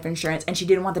from his life insurance, and she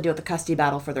didn't want to deal with the custody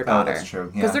battle for their daughter. Oh, that's true.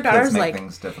 Because their daughter's kids make like,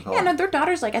 things difficult. Yeah, no, their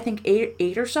daughter's like, I think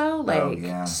eight or so.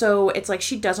 So it's like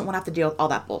she doesn't want to have to deal with all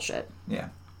that bullshit. Yeah.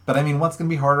 But I mean, what's going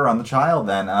to be harder on the child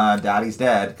then? Daddy's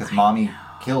dead because mommy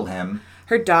killed him.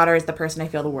 Her daughter is the person I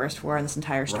feel the worst for in this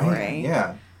entire story. Right,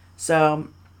 yeah. So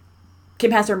Kim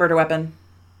has her murder weapon.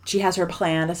 She has her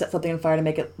plan to set something on fire to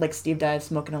make it like Steve died,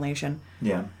 smoke inhalation.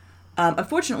 Yeah.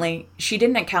 Unfortunately, she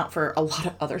didn't account for a lot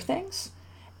of other things.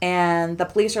 And the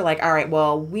police are like, all right,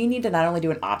 well, we need to not only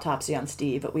do an autopsy on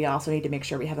Steve, but we also need to make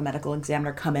sure we have a medical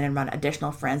examiner come in and run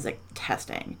additional forensic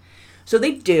testing. So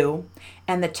they do,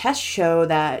 and the tests show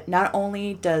that not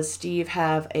only does Steve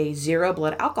have a 0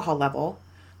 blood alcohol level,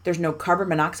 there's no carbon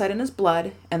monoxide in his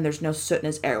blood, and there's no soot in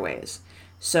his airways.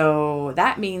 So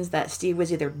that means that Steve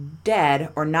was either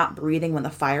dead or not breathing when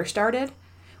the fire started,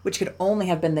 which could only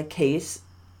have been the case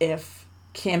if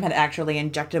Kim had actually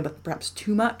injected with perhaps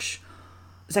too much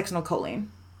succinylcholine.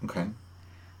 Okay.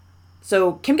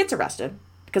 So Kim gets arrested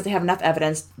because they have enough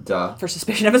evidence for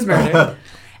suspicion of his murder.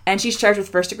 And she's charged with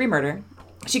first-degree murder.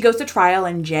 She goes to trial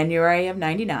in January of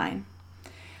 1999.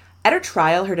 At her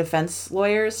trial, her defense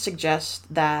lawyers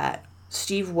suggest that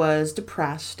Steve was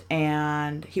depressed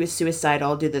and he was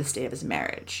suicidal due to the state of his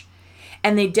marriage.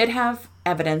 And they did have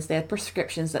evidence, they had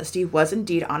prescriptions that Steve was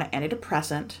indeed on an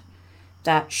antidepressant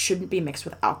that shouldn't be mixed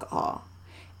with alcohol.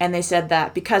 And they said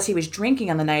that because he was drinking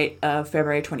on the night of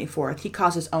February 24th, he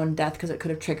caused his own death because it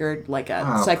could have triggered like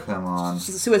a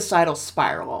suicidal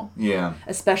spiral. Yeah.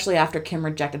 Especially after Kim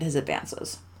rejected his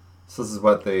advances. So this is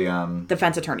what the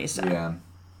defense attorneys said. Yeah.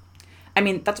 I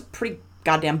mean, that's a pretty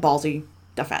goddamn ballsy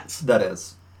defense. That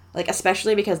is. Like,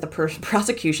 especially because the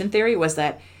prosecution theory was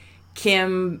that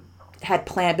Kim had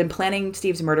been planning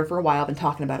Steve's murder for a while, been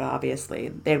talking about it, obviously.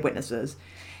 They had witnesses.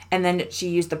 And then she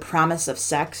used the promise of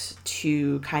sex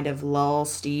to kind of lull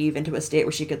Steve into a state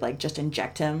where she could, like, just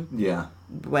inject him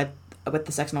with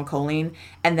the succinylcholine.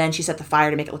 And then she set the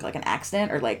fire to make it look like an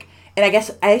accident. Or, like... And I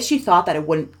guess she thought that it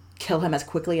wouldn't kill him as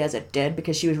quickly as it did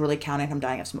because she was really counting on him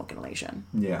dying of smoke inhalation.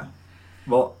 Yeah.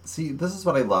 Well, see, this is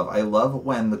what I love. I love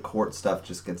when the court stuff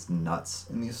just gets nuts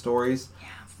in these stories. Yeah.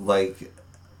 Like,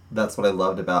 that's what I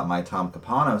loved about my Tom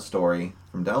Capano story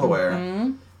from Delaware.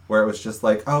 Mm-hmm. Where it was just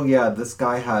like, oh yeah, this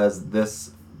guy has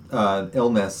this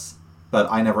illness, but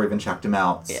I never even checked him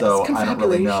out, so I don't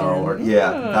really know. Or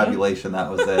confabulation, that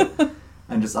was it.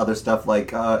 And just other stuff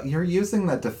like, you're using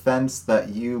that defense that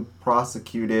you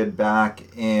prosecuted back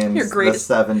in the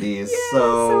 70s,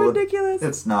 so ridiculous.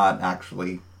 It's not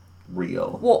actually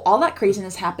real. Well, all that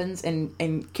craziness happens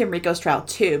in Kim Rico's trial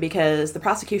too, because the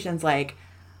prosecution's like,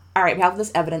 all right, we have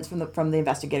this evidence from the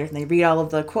investigators, and they read all of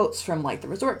the quotes from like the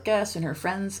resort guests and her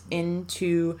friends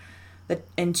into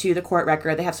the court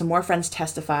record. They have some more friends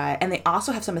testify, and they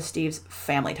also have some of Steve's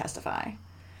family testify.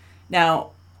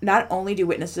 Now, not only do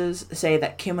witnesses say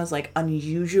that Kim was like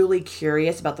unusually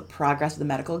curious about the progress of the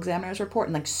medical examiner's report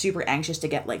and like super anxious to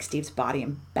get like Steve's body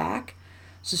and back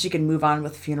so she can move on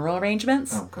with funeral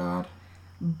arrangements. Oh, God.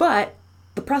 But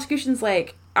the prosecution's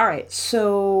like, all right,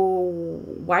 so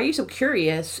why are you so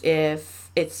curious if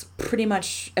it's pretty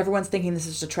much everyone's thinking this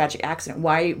is just a tragic accident?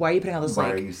 Why are you putting all this Why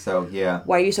are you so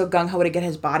gung-ho to get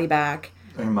his body back?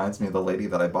 It reminds me of the lady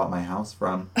that I bought my house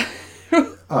from.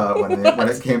 When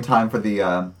it came time for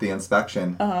the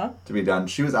inspection to be done,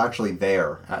 she was actually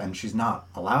there, and she's not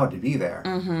allowed to be there.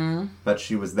 Mm-hmm. But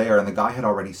she was there, and the guy had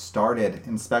already started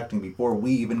inspecting before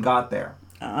we even got there.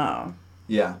 Oh.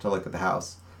 Yeah, to look at the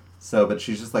house. So, but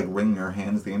she's just like wringing her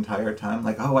hands the entire time,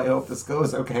 like, oh, I hope this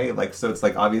goes okay. Like, so it's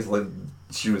like obviously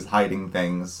she was hiding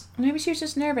things. Maybe she was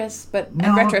just nervous, but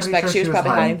in retrospect, she was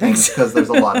probably hiding things. Because there's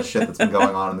a lot of shit that's been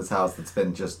going on in this house that's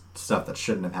been just stuff that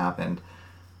shouldn't have happened.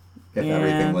 If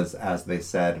everything was as they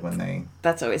said when they...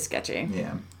 That's always sketchy.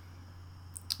 Yeah.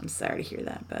 I'm sorry to hear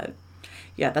that, but...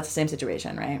 Yeah, that's the same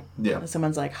situation, right? Yeah.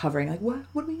 Someone's like hovering, like, what?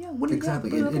 What do we know? What do we got?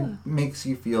 Exactly. It makes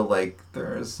you feel like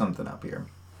there's something up here.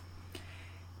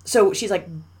 So she's like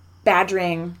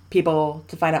badgering people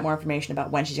to find out more information about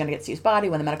when she's going to get Steve's body,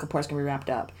 when the medical report's going to be wrapped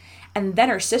up. And then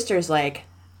her sister's like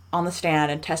on the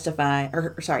stand and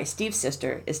Steve's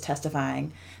sister is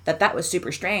testifying that was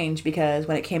super strange because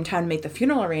when it came time to make the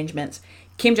funeral arrangements,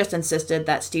 Kim just insisted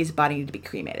that Steve's body needed to be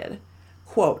cremated.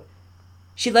 Quote,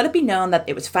 she let it be known that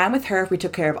it was fine with her if we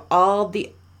took care of all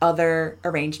the other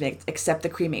arrangements except the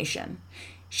cremation.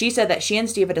 She said that she and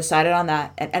Steve had decided on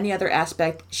that, and any other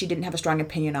aspect she didn't have a strong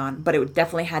opinion on, but it would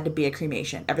definitely had to be a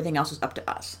cremation. Everything else was up to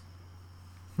us.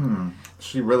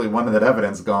 She really wanted that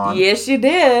evidence gone. Yes, she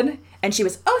did. And she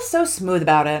was so smooth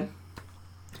about it.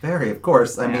 Very, of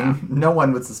course. I mean, no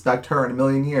one would suspect her in a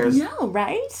million years. No,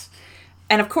 right?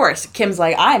 And of course, Kim's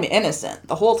like, I'm innocent.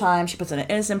 The whole time she puts in an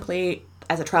innocent plea.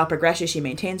 As the trial progresses, she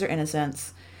maintains her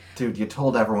innocence. Dude, you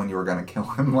told everyone you were going to kill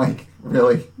him. Like,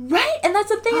 really? Right? And that's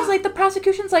the thing is, like, the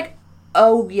prosecution's like,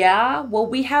 oh, yeah? Well,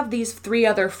 we have these 3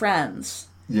 other friends.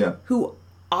 Yeah. Who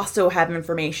also have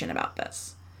information about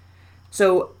this.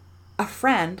 So, a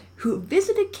friend who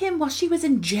visited Kim while she was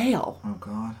in jail. Oh,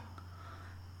 God.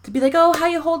 To be like, oh, how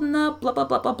you holding up? Blah, blah,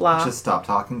 blah, blah, blah. Just stop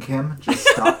talking, Kim. Just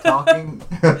stop talking.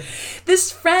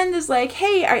 This friend is like,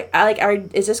 hey,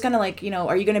 is this going to, like,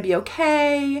 are you going to be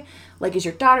okay? Like, is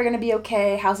your daughter going to be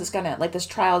okay? How's this going to, like, this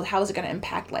trial, how is it going to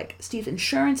impact, like, Steve's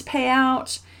insurance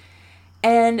payout?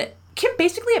 And Kim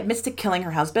basically admits to killing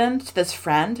her husband to this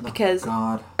friend because,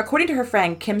 according to her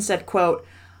friend, Kim said, quote,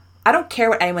 I don't care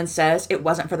what anyone says. It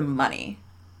wasn't for the money.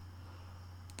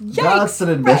 Yikes, that's an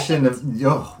admission of...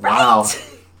 Oh, wow. Right?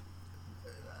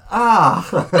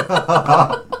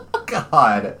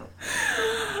 God.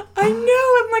 I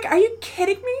know. I'm like, are you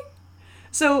kidding me?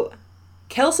 So,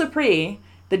 Kel Sapri,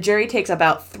 the jury takes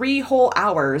about 3 whole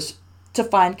hours to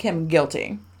find Kim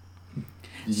guilty.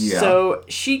 Yeah. So,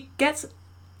 she gets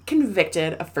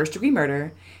convicted of first-degree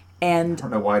murder, and... I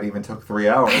don't know why it even took 3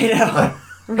 hours. I know.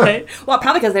 Right? Well,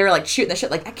 probably because they were, like, shooting the shit,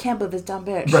 like, I can't believe this dumb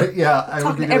bitch. Right, yeah. I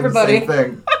would be doing the same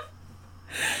thing.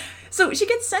 So, she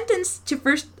gets sentenced to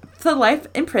life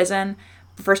in prison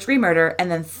for first-degree murder,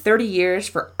 and then 30 years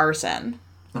for arson.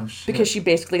 Oh, shit. Because she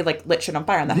basically, like, lit shit on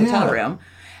fire in that hotel room.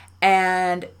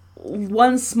 And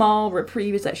one small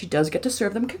reprieve is that she does get to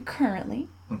serve them concurrently.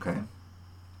 Okay.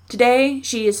 Today,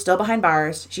 she is still behind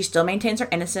bars. She still maintains her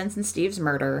innocence in Steve's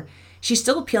murder. She's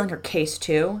still appealing her case,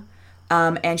 too.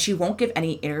 And she won't give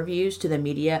any interviews to the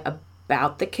media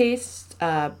about the case,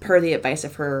 per the advice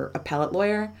of her appellate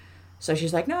lawyer. So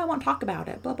she's like, no, I won't talk about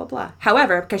it, blah, blah, blah.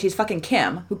 However, because she's fucking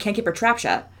Kim, who can't keep her trap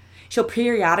shut, she'll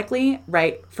periodically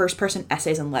write first-person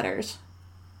essays and letters.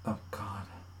 Oh, God.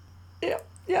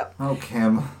 Yep. Oh,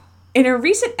 Kim. In a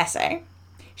recent essay,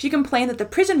 she complained that the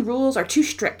prison rules are too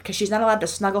strict because she's not allowed to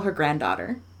snuggle her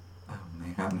granddaughter. Oh,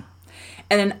 man.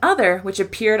 And an other, which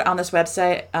appeared on this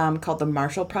website called the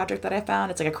Marshall Project that I found.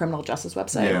 It's like a criminal justice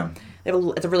website. Yeah.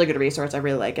 It's a really good resource. I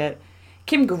really like it.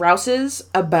 Kim grouses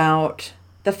about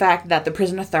the fact that the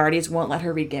prison authorities won't let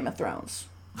her read Game of Thrones.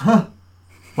 Huh.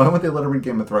 Why won't they let her read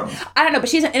Game of Thrones? I don't know, but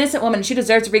she's an innocent woman. She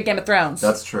deserves to read Game of Thrones.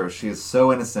 That's true. She is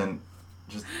so innocent.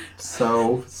 Just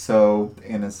so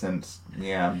innocent.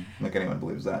 Yeah, like anyone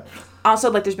believes that. Also,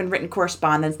 like, there's been written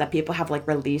correspondence that people have, like,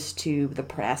 released to the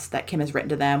press that Kim has written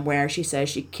to them where she says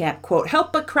she can't, quote,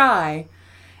 help but cry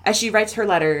as she writes her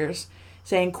letters,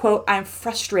 saying, quote, I'm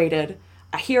frustrated.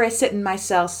 Here I sit in my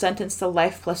cell, sentenced to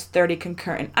life plus 30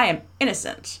 concurrent. I am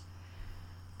innocent.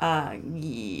 Yeah.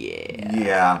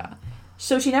 Yeah.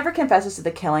 So she never confesses to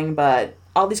the killing, but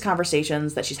all these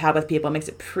conversations that she's had with people makes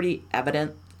it pretty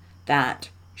evident that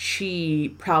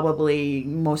she probably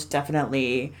most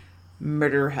definitely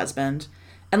murdered her husband.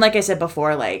 And like I said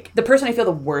before, like, the person I feel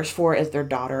the worst for is their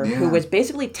daughter, who was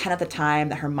basically 10 at the time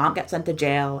that her mom got sent to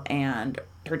jail and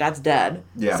her dad's dead.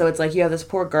 Yeah. So it's like you have this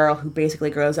poor girl who basically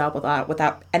grows up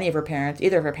without any of her parents,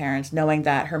 either of her parents, knowing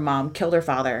that her mom killed her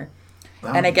father.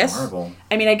 That And I would be guess, horrible.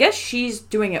 I mean, I guess she's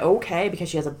doing it okay because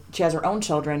she has her own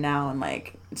children now and,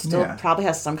 like, still probably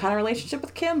has some kind of relationship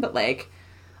with Kim, but, like,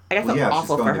 I guess that's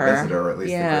awful for her. She's going to visit her, or at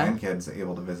least the grandkids are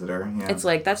able to visit her. Yeah. It's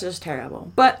like, that's just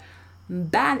terrible. But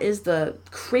that is the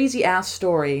crazy-ass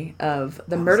story of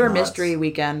the murder mystery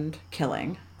weekend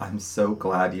killing. I'm so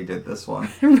glad you did this one.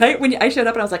 Right? When I showed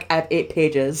up and I was like, I have 8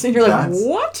 pages. And you're like,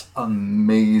 what?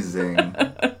 Amazing.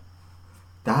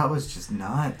 That was just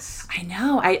nuts. I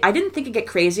know. I didn't think it'd get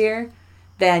crazier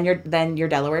than your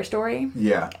Delaware story.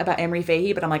 Yeah. About Emery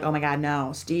Fahey, but I'm like, oh my god,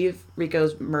 no. Steve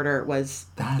Rico's murder was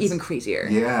even crazier.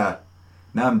 Yeah.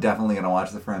 Now I'm definitely going to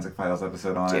watch the Forensic Files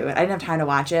episode on it. I didn't have time to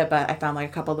watch it, but I found like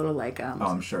a couple little like... oh,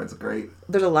 I'm sure it's great.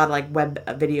 There's a lot of like web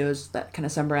videos that kind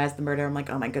of summarize the murder. I'm like,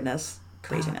 oh my goodness.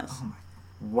 Craziness.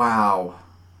 Wow.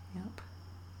 Yep.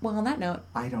 Well, on that note...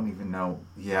 I don't even know.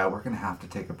 Yeah, we're going to have to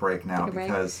take a break now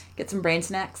because... Get some brain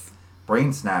snacks.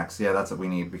 Brain snacks, yeah, that's what we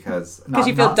need because... Because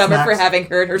you feel dumber for having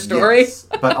heard her story? Yes,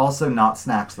 but also not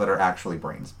snacks that are actually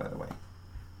brains, by the way.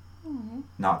 Mm-hmm.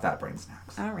 Not that brain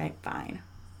snacks. All right, fine.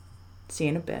 See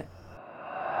you in a bit.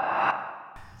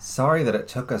 Sorry that it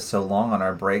took us so long on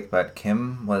our break, but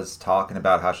Kim was talking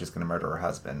about how she's going to murder her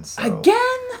husband. So...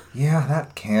 Again? Yeah,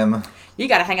 that Kim. You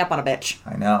got to hang up on a bitch.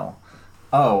 I know.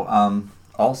 Oh,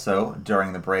 also,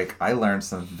 during the break, I learned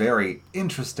some very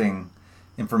interesting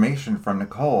information from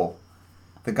Nicole.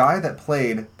 The guy that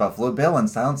played Buffalo Bill in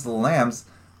Silence of the Lambs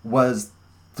was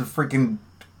the freaking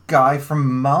guy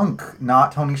from Monk,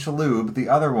 not Tony Shalhoub, the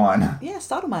other one. Yeah,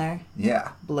 Stottlemyre.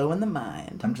 Yeah. Blowing the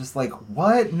mind. I'm just like,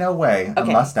 what? No way. Okay.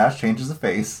 A mustache changes a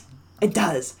face. It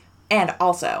does. And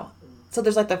also, so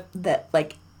there's like the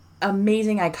like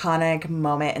amazing iconic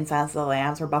moment in Silence of the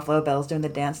Lambs where Buffalo Bill's doing the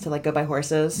dance to like Goodbye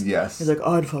Horses. Yes. He's like,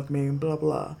 I'd fuck me, blah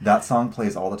blah. That song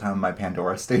plays all the time on my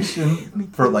Pandora station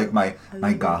for like my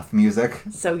goth music.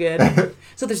 So good.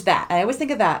 So there's that. I always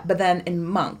think of that. But then in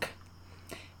Monk,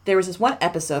 there was this one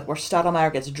episode where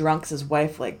Stottlemyre gets drunk 'cause his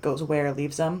wife like goes away or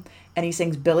leaves him, and he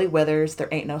sings Billy Withers' "There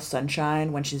Ain't No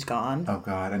Sunshine" when she's gone. Oh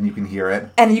God, and you can hear it.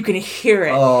 And you can hear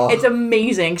it. Oh. It's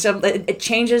amazing. So it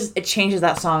changes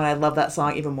that song, and I love that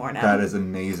song even more now. That is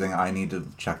amazing. I need to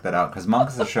check that out because Monk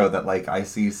is a show that like I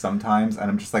see sometimes,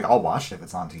 and I'm just like, I'll watch it if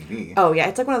it's on TV. Oh yeah,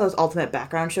 it's like one of those ultimate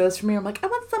background shows for me. I'm like, I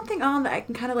want something on that I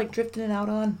can kind of like drift in and out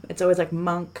on. It's always like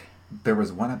Monk. There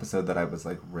was one episode that I was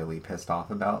like really pissed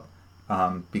off about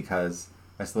because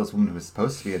I saw this woman who was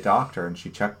supposed to be a doctor, and she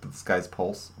checked this guy's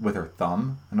pulse with her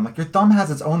thumb. And I'm like, your thumb has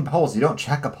its own pulse. You don't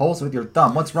check a pulse with your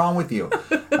thumb. What's wrong with you?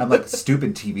 I'm like,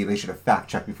 stupid TV. They should have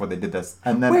fact-checked before they did this.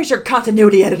 And then where's your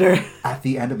continuity editor? At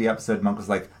the end of the episode, Monk was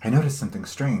like, I noticed something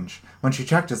strange. When she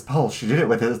checked his pulse, she did it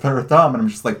with her thumb. And I'm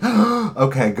just like,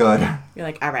 okay, good. You're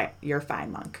like, all right, you're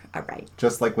fine, Monk. All right.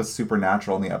 Just like with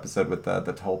Supernatural in the episode with the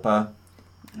tulpa.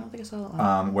 I don't think I saw that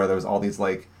one. Where there was all these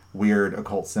like weird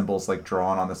occult symbols like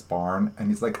drawn on this barn, and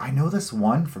he's like, I know this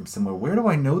one from somewhere. Where do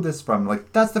I know this from?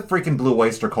 Like, that's the freaking Blue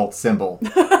Oyster Cult symbol.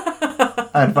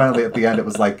 And finally at the end it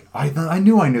was like, I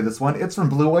knew this one. It's from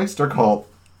Blue Oyster Cult.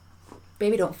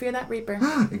 Baby, don't fear that Reaper.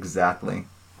 Exactly.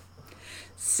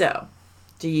 So,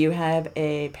 do you have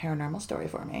a paranormal story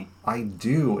for me? I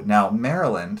do. Now,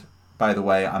 Maryland, by the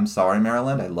way, I'm sorry,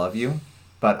 Maryland, I love you,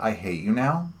 but I hate you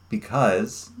now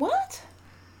because... What?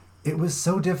 It was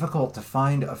so difficult to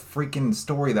find a freaking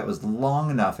story that was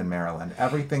long enough in Maryland.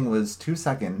 Everything was 2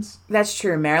 seconds. That's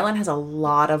true. Maryland has a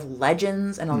lot of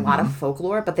legends and a lot of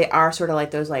folklore, but they are sort of like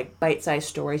those like bite-sized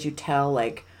stories you tell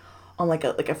like on like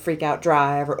a freak out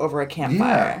drive or over a campfire.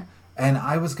 Yeah. And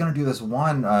I was going to do this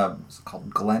one, it's called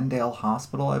Glendale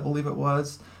Hospital, I believe it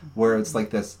was, where it's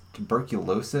like this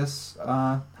tuberculosis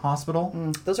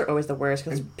hospital. Those are always the worst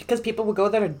because people will go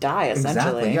there to die,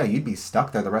 essentially. Exactly, yeah. You'd be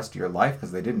stuck there the rest of your life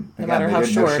because they didn't, no again, matter they how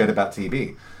didn't short. know shit about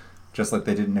TB. Just like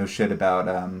they didn't know shit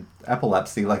about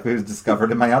epilepsy like we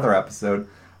discovered in my other episode.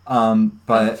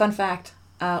 But Fun fact,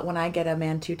 when I get a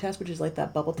MAN2 test, which is like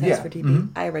that bubble test for TB,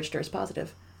 I register as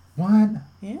positive. What?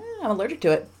 Yeah, I'm allergic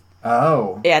to it.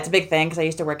 Oh. Yeah, it's a big thing because I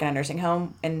used to work in a nursing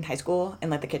home in high school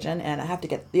in like the kitchen, and you have to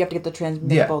get the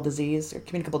transmissible disease or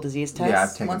communicable disease test. Yeah,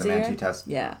 I've taken once the a year. Manti test.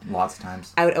 Yeah, lots of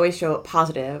times. I would always show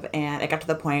positive, and it got to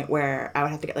the point where I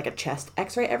would have to get like a chest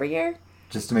X-ray every year.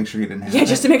 Just to make sure you didn't have it. Yeah,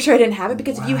 just to make sure I didn't have it,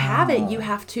 because if you have it, you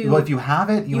have to. Well, if you have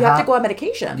it, you have to go on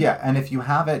medication. Yeah, and if you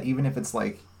have it, even if it's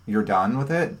like you're done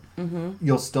with it,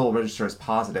 you'll still register as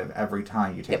positive every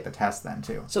time you take the test then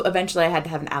too. So eventually I had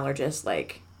to have an allergist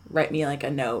like write me like a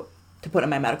note to put in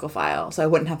my medical file so I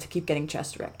wouldn't have to keep getting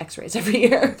chest X-rays every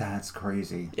year. That's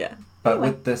crazy. Yeah. But Anyway.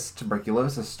 with this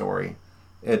tuberculosis story,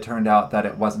 it turned out that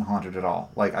it wasn't haunted at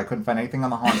all. Like, I couldn't find anything on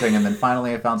the haunting, and then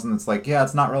finally I found something that's like, yeah,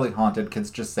 it's not really haunted. Kids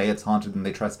just say it's haunted and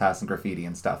they trespass and graffiti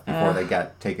and stuff before they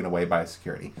get taken away by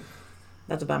security.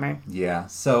 That's a bummer. Yeah,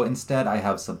 so instead I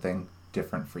have something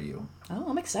different for you. Oh,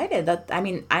 I'm excited.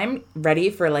 I'm ready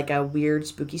for like a weird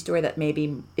spooky story that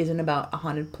maybe isn't about a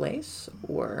haunted place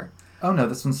or... Oh no,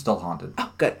 this one's still haunted.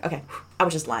 Oh, good. Okay. I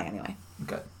was just lying anyway.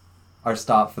 Good. Our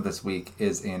stop for this week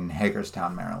is in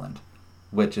Hagerstown, Maryland,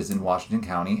 which is in Washington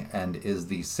County and is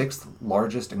the 6th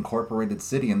largest incorporated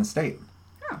city in the state.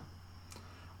 Oh.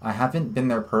 I haven't been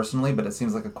there personally, but it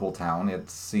seems like a cool town.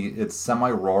 It's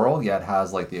semi-rural, yet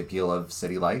has like the appeal of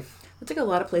city life. It's like a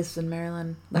lot of places in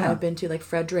Maryland that Yeah. I've been to, like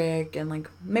Frederick and like,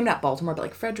 maybe not Baltimore, but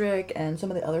like Frederick and some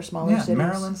of the other smaller Yeah, cities.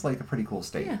 Maryland's like a pretty cool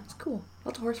state. Yeah, it's cool.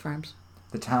 Lots of horse farms.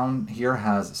 The town here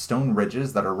has stone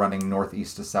ridges that are running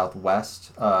northeast to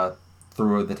southwest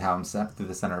through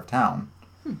the center of town.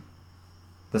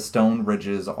 The stone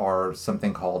ridges are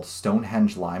something called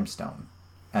Stonehenge limestone,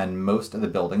 and most of the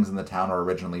buildings in the town are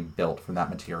originally built from that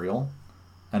material.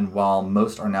 And while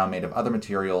most are now made of other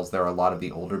materials, there are a lot of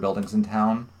the older buildings in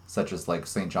town, such as like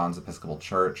St. John's Episcopal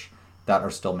Church, that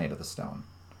are still made of the stone.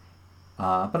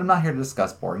 But I'm not here to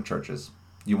discuss boring churches.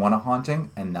 You want a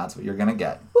haunting, and that's what you're going to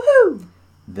get. Woohoo!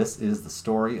 This is the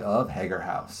story of Hager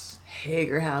House.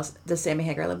 Hager House. Does Sammy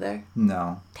Hager live there?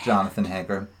 No, Jonathan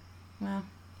Hager. Wow.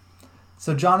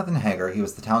 So Jonathan Hager, he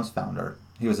was the town's founder.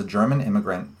 He was a German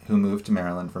immigrant who moved to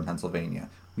Maryland from Pennsylvania.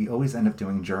 We always end up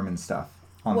doing German stuff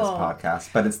on this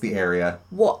podcast, but it's the area.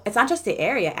 Well, it's not just the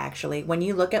area, actually. When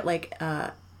you look at like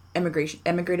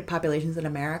immigrated populations in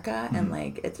America, and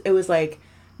like it was like, I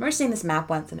remember seeing this map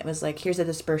once, and it was like, here's a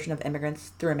dispersion of immigrants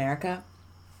through America.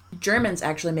 Germans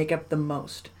actually make up the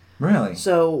most. Really?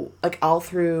 So, like, all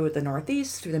through the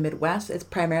Northeast, through the Midwest, it's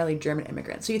primarily German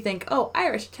immigrants. So you think, oh,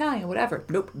 Irish, Italian, whatever.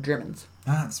 Nope, Germans.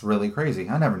 That's really crazy.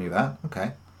 I never knew that.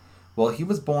 Okay. Well, he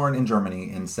was born in Germany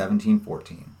in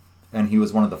 1714, and he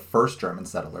was one of the first German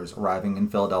settlers, arriving in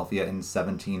Philadelphia in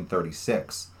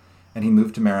 1736, and he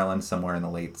moved to Maryland somewhere in the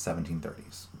late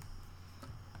 1730s.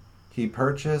 He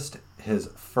purchased his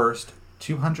first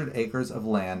 200 acres of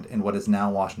land in what is now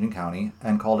Washington County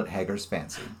and called it Hager's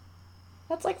Fancy.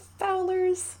 That's like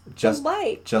Fowler's Just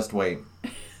Delight. Just wait.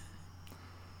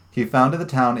 He founded the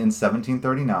town in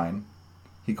 1739.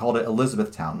 He called it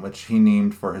Elizabethtown, which he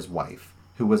named for his wife,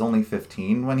 who was only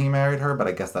 15 when he married her, but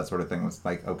I guess that sort of thing was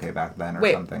like okay back then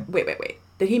or something. Wait.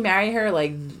 Did he marry her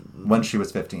like... When she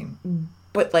was 15.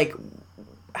 But like,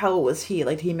 how old was he?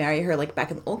 Like, did he marry her like back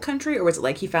in the old country? Or was it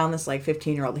like he found this like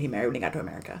 15-year-old that he married when he got to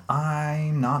America?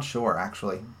 I'm not sure,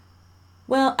 actually.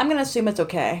 Well, I'm going to assume it's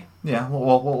okay. Yeah,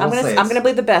 we'll I'm say going to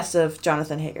believe the best of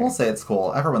Jonathan Hager. We'll say it's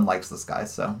cool. Everyone likes this guy,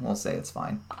 so we'll say it's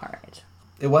fine. All right.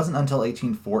 It wasn't until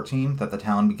 1814 that the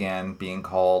town began being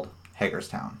called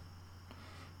Hagerstown.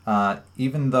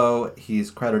 Even though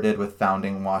he's credited with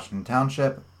founding Washington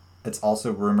Township, it's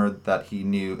also rumored that he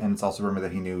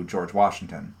knew George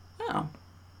Washington. Oh.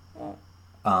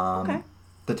 Okay.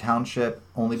 The township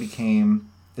only became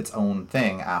its own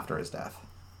thing after his death.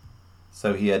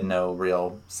 So he had no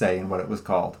real say in what it was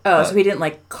called. Oh, so he didn't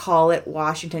like call it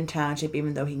Washington Township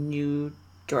even though he knew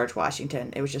George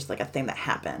Washington. It was just like a thing that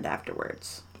happened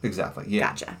afterwards. Exactly,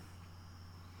 yeah.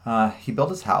 Gotcha. He built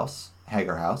his house,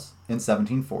 Hager House, in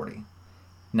 1740.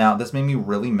 Now, this made me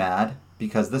really mad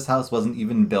because this house wasn't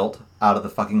even built out of the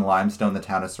fucking limestone the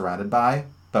town is surrounded by,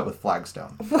 but with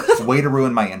flagstone. Way to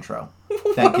ruin my intro.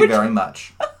 Thank you very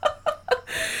much.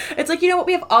 It's like, you know what?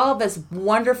 We have all this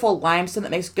wonderful limestone that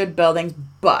makes good buildings,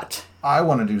 but... I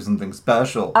want to do something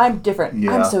special. I'm different.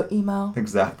 Yeah. I'm so emo.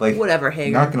 Exactly. Whatever,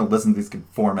 Hager. You're not going to listen to these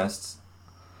conformists.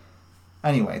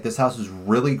 Anyway, this house is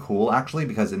really cool, actually,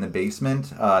 because in the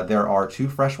basement, there are 2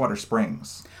 freshwater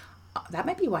springs. That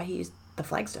might be why he used the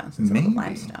flagstones instead of the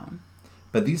limestone.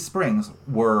 But these springs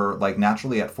were, like,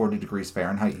 naturally at 40 degrees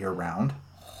Fahrenheit year-round,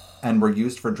 and were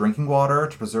used for drinking water,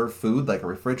 to preserve food, like a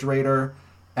refrigerator,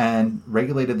 and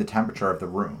regulated the temperature of the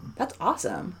room. That's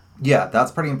awesome. Yeah,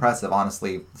 that's pretty impressive,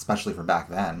 honestly, especially for back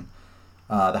then.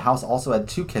 The house also had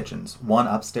 2 kitchens, one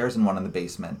upstairs and one in the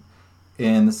basement.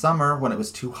 In the summer, when it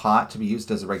was too hot to be used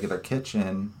as a regular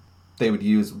kitchen, they would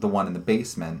use the one in the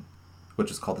basement, which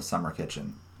is called the summer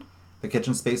kitchen. The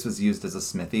kitchen space was used as a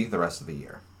smithy the rest of the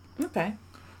year. Okay.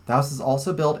 The house is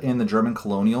also built in the German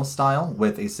colonial style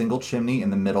with a single chimney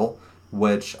in the middle,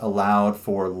 which allowed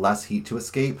for less heat to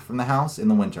escape from the house in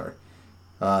the winter.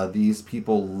 These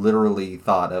people literally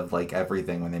thought of like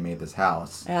everything when they made this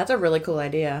house. Yeah, that's a really cool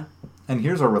idea. And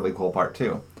here's a really cool part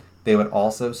too. They would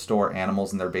also store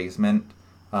animals in their basement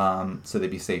so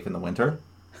they'd be safe in the winter.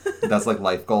 That's like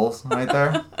life goals right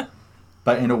there.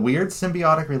 But in a weird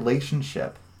symbiotic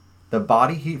relationship, the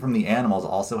body heat from the animals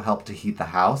also helped to heat the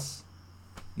house.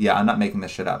 Yeah, I'm not making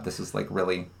this shit up. This is like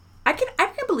really... I can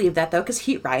believe that though, because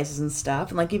heat rises and stuff.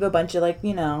 And like you have a bunch of like,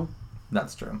 you know...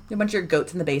 That's true. A bunch of your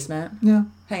goats in the basement. Yeah.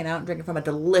 Hanging out and drinking from a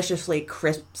deliciously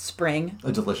crisp spring.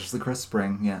 A deliciously crisp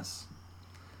spring, yes.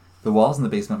 The walls in the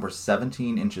basement were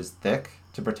 17 inches thick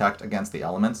to protect against the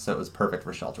elements, so it was perfect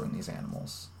for sheltering these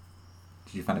animals.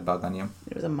 Did you find a bug on you?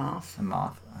 It was a moth. A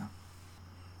moth.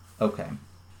 Okay.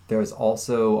 There was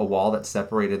also a wall that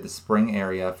separated the spring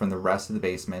area from the rest of the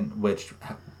basement, which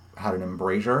had an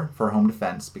embrasure for home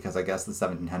defense, because I guess the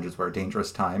 1700s were a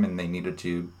dangerous time and they needed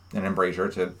an embrasure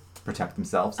to protect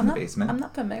themselves in the basement. I'm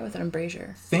not familiar with an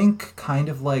embrasure. Think kind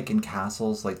of like in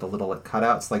castles, like the little like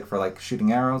cutouts, like for like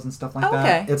shooting arrows and stuff like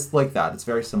that. Okay. It's like that. It's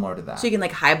very similar to that. So you can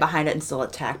like hide behind it and still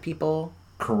attack people?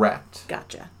 Correct.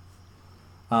 Gotcha.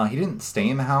 He didn't stay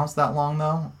in the house that long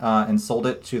though, and sold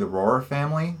it to the Rohrer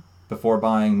family before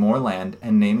buying more land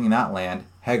and naming that land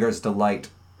Hager's Delight.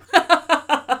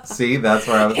 See, that's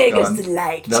where I was Hager's going.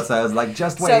 Delight. That's why I was like,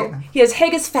 just wait. So he has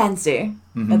Hager's Fancy,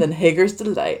 and then Hager's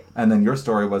Delight. And then your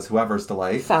story was Whoever's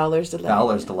Delight. Fowler's Delight.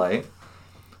 Fowler's Delight.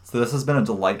 So this has been a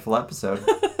delightful episode.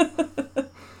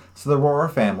 So the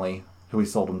Rohrer family, who he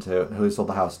sold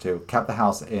the house to, kept the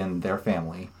house in their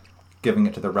family, giving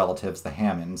it to their relatives, the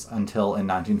Hammonds, until in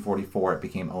 1944 it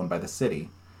became owned by the city.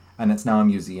 And it's now a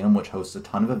museum which hosts a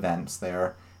ton of events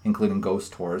there, including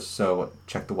ghost tours, so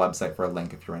check the website for a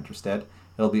link if you're interested.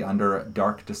 It'll be under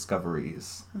Dark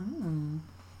Discoveries. Mm.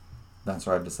 That's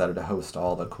where I've decided to host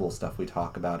all the cool stuff we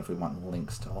talk about if we want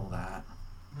links to all that.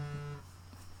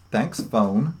 Thanks,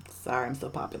 phone. Sorry, I'm so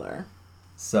popular.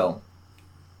 So,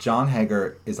 John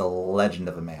Hager is a legend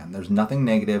of a man. There's nothing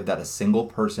negative that a single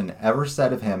person ever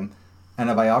said of him, and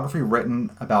a biography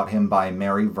written about him by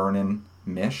Mary Vernon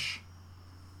Mish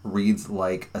reads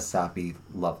like a sappy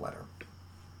love letter.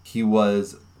 He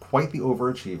was quite the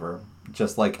overachiever,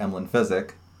 just like Emlyn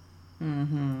Physick.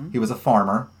 Mm-hmm. He was a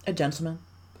farmer. A gentleman.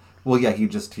 Well, yeah, he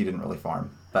didn't really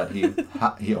farm, but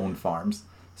he owned farms.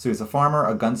 So he was a farmer,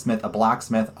 a gunsmith, a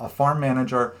blacksmith, a farm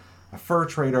manager, a fur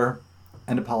trader,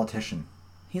 and a politician.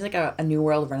 He's like a New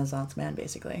World Renaissance man,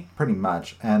 basically. Pretty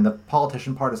much. And the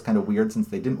politician part is kind of weird since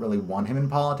they didn't really want him in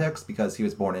politics because he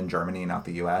was born in Germany, not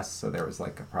the U.S., so there was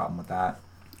like a problem with that.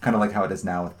 Kind of like how it is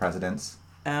now with presidents.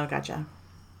 Oh, gotcha.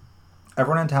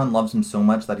 Everyone in town loves him so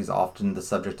much that he's often the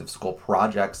subject of school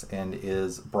projects and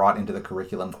is brought into the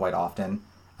curriculum quite often,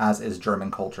 as is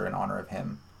German culture in honor of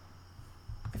him.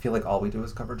 I feel like all we do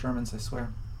is cover Germans, I swear.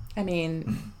 I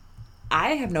mean, I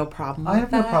have no problem with that. I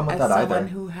have no problem with that either. As someone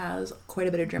who has quite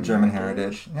a bit of German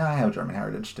heritage. Yeah, I have German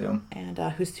heritage too. And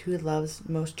who loves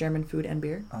most German food and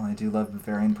beer? Oh, I do love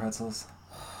Bavarian pretzels.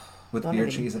 With beer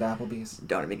cheese at Applebee's.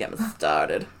 Don't even get me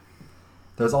started.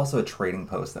 There's also a trading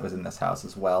post that was in this house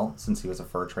as well, since he was a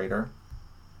fur trader,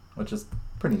 which is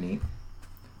pretty neat.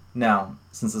 Now,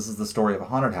 since this is the story of a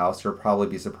haunted house, you'll probably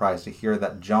be surprised to hear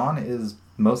that John is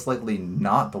most likely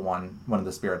not one of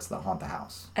the spirits that haunt the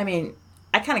house. I mean,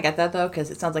 I kind of get that, though, because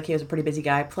it sounds like he was a pretty busy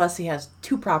guy. Plus, he has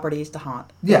 2 properties to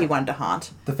haunt that he wanted to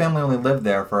haunt. The family only lived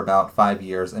there for about 5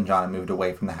 years, and John had moved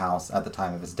away from the house at the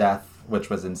time of his death, which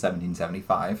was in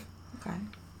 1775. Okay.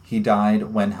 He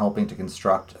died when helping to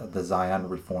construct the Zion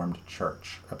Reformed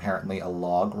Church. Apparently, a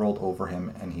log rolled over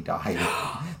him, and he died.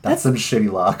 That's some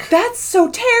shitty luck. That's so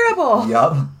terrible!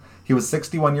 Yup. He was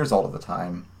 61 years old at the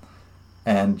time.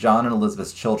 And John and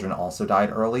Elizabeth's children also died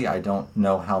early. I don't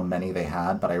know how many they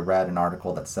had, but I read an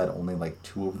article that said only like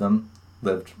 2 of them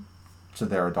lived to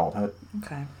their adulthood.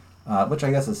 Okay. Which I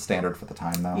guess is standard for the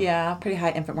time, though. Yeah, pretty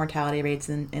high infant mortality rates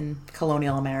in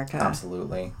colonial America.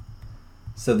 Absolutely.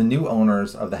 So the new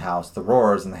owners of the house, the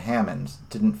Rohrers and the Hammonds,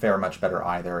 didn't fare much better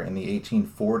either. In the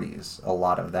 1840s, a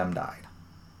lot of them died.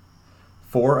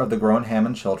 4 of the grown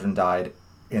Hammond children died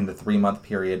in the 3-month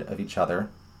period of each other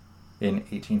in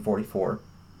 1844.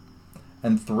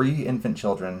 And 3 infant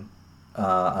children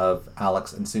of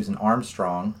Alex and Susan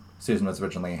Armstrong, Susan was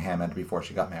originally a Hammond before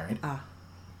she got married,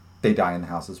 they died in the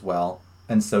house as well.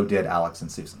 And so did Alex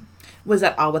and Susan. Was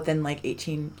that all within like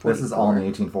 1844? This is all in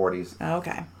the 1840s. Oh,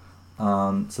 okay.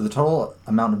 So the total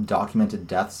amount of documented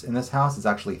deaths in this house is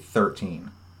actually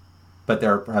 13. But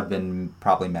there have been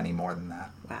probably many more than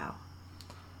that. Wow.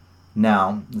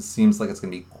 Now, this seems like it's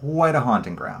going to be quite a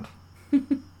haunting ground.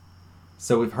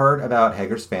 So we've heard about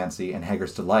Hager's Fancy and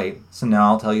Hager's Delight, so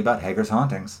now I'll tell you about Hager's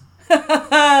Hauntings.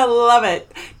 Love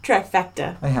it.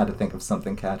 Trifecta. I had to think of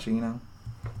something catchy, you know?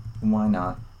 Why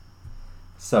not?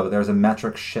 So there's a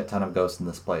metric shit ton of ghosts in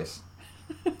this place.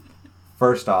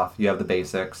 First off, you have the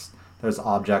basics. There's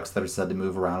objects that are said to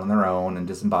move around on their own, and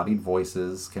disembodied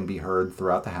voices can be heard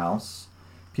throughout the house.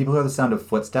 People hear the sound of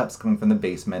footsteps coming from the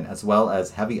basement, as well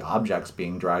as heavy objects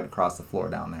being dragged across the floor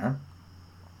down there.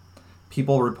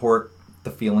 People report the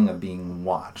feeling of being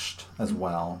watched as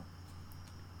well.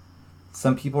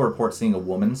 Some people report seeing a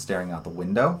woman staring out the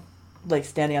window. Like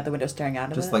standing out the window staring out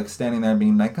of it? Just like standing there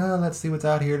being like, oh, let's see what's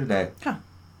out here today. Huh.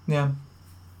 Yeah.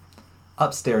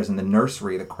 Upstairs in the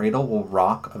nursery, the cradle will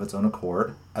rock of its own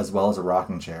accord, as well as a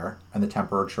rocking chair, and the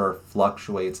temperature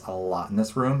fluctuates a lot in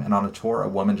this room, and on a tour, a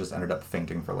woman just ended up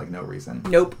fainting for, like, no reason.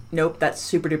 Nope. That's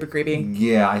super duper creepy.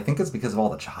 Yeah, I think it's because of all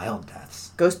the child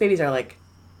deaths. Ghost babies are, like,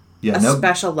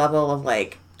 special level of,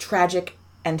 like, tragic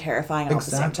and terrifying all at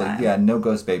the same time. Yeah, no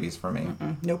ghost babies for me.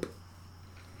 Nope.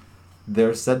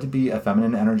 There's said to be a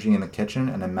feminine energy in the kitchen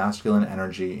and a masculine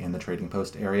energy in the trading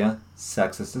post area.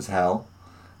 Sexist as hell.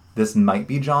 This might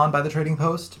be John by the trading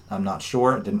post. I'm not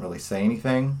sure. It didn't really say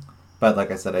anything. But like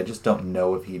I said, I just don't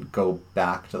know if he'd go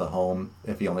back to the home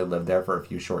if he only lived there for a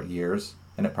few short years.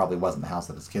 And it probably wasn't the house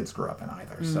that his kids grew up in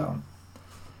either. So,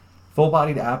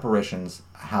 full-bodied apparitions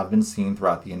have been seen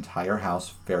throughout the entire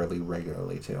house fairly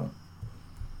regularly too.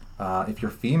 If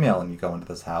you're female and you go into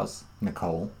this house,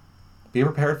 Nicole, be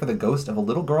prepared for the ghost of a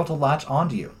little girl to latch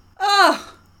onto you. Ugh.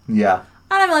 Yeah.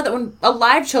 I don't even like that when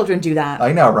alive children do that.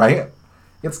 I know, right?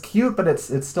 It's cute, but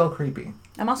it's still creepy.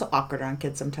 I'm also awkward around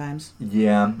kids sometimes.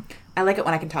 Yeah. I like it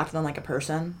when I can talk to them like a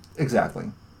person. Exactly.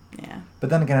 Yeah.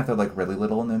 But then again, if they're like really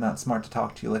little and they're not smart to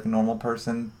talk to you like a normal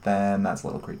person, then that's a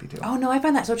little creepy too. Oh no, I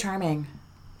find that so charming.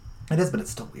 It is, but it's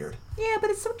still weird. Yeah,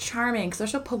 but it's so charming because they're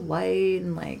so polite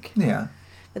and like... Yeah.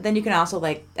 But then you can also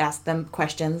like ask them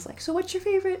questions like, so what's your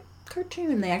favorite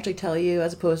cartoon? And they actually tell you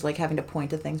as opposed to like having to point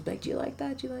to things like, do you like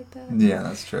that? Do you like that? Yeah,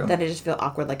 that's true. Then I just feel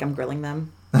awkward like I'm grilling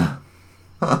them.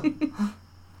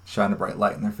 Shine a bright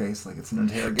light in their face like it's an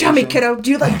interrogation. Tell me, kiddo,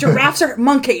 do you like giraffes or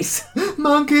monkeys?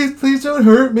 Monkeys, please don't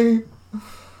hurt me.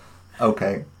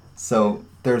 Okay, so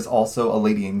there's also a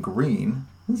lady in green.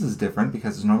 This is different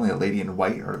because there's normally a lady in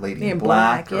white or a lady in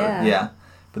black. Yeah.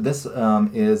 But this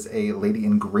is a lady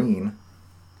in green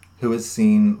who is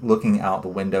seen looking out the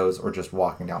windows or just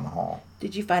walking down the hall.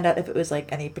 Did you find out if it was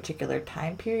like any particular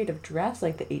time period of dress,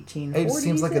 like the 1840s? It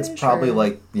seems like it's probably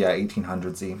like,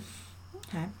 1800s-y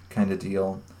kind of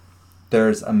deal.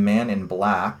 There's a man in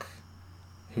black,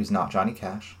 who's not Johnny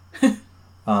Cash,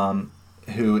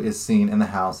 who is seen in the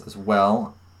house as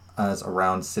well as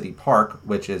around City Park,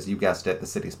 which is, you guessed it, the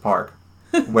city's park,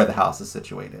 where the house is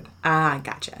situated. Ah,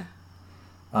 gotcha.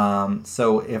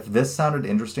 So if this sounded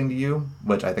interesting to you,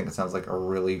 which I think it sounds like a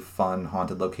really fun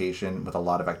haunted location with a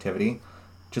lot of activity,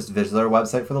 just visit our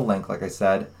website for the link, like I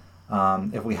said.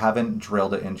 If we haven't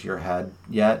drilled it into your head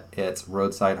yet, it's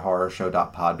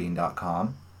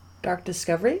roadsidehorrorshow.podbean.com. Dark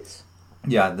Discoveries?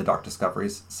 Yeah, the Dark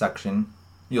Discoveries section.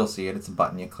 You'll see it. It's a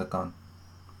button you click on.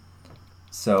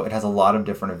 So it has a lot of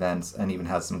different events and even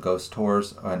has some ghost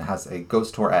tours, and has a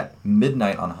ghost tour at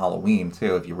midnight on Halloween,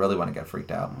 too, if you really want to get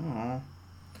freaked out. Aww.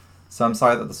 So I'm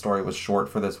sorry that the story was short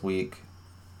for this week,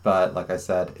 but like I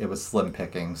said, it was slim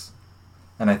pickings.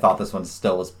 And I thought this one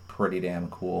still was pretty damn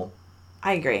cool.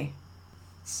 I agree.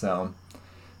 So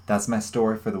that's my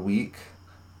story for the week.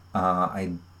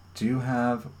 I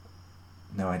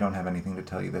don't have anything to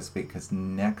tell you this week because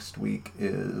next week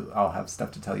I'll have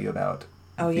stuff to tell you about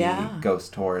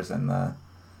ghost tours and the...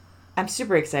 I'm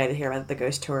super excited to hear about the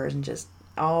ghost tours and just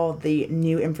all the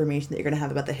new information that you're going to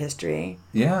have about the history.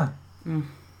 Yeah.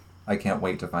 I can't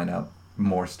wait to find out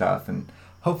more stuff, and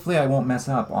hopefully I won't mess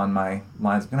up on my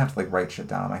lines. I'm going to have to write shit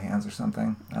down on my hands or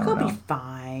something. It'll be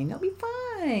fine. It'll be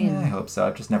fine. Yeah, I hope so.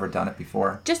 I've just never done it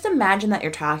before. Just imagine that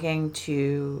you're talking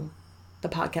to the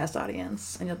podcast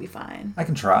audience, and you'll be fine. I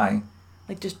can try.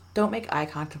 Like, just don't make eye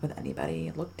contact with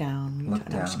anybody. Look down. Look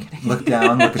down. No, I'm just kidding. Look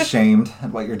down. Look ashamed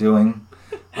at what you're doing.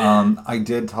 I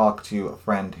did talk to a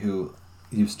friend who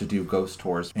used to do ghost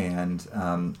tours,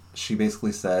 and she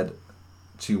basically said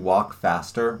to walk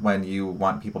faster when you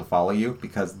want people to follow you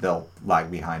because they'll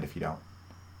lag behind if you don't.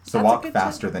 So That's walk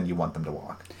faster than you want them to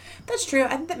walk. That's true.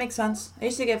 I think that makes sense. I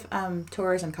used to give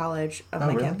tours in college of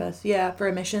my campus. Yeah, for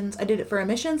admissions. I did it for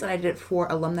admissions and I did it for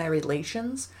alumni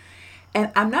relations.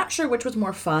 And I'm not sure which was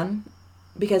more fun.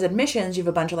 because admissions, you have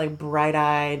a bunch of like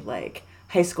bright-eyed like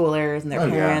high schoolers and their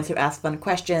parents who ask fun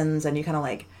questions, and you kind of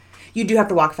like, you do have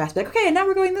to walk fast. Be like, okay, and now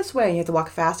we're going this way. And you have to walk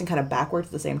fast and kind of backwards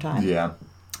at the same time. Yeah.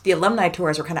 The alumni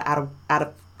tours were kind of out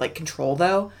of like control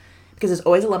though, because there's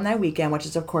always alumni weekend, which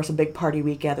is of course a big party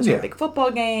weekend. There's a big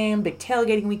football game, big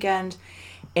tailgating weekend,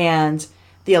 and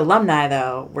the alumni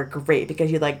though were great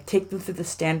because you like take them through the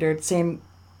standard same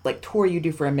like tour you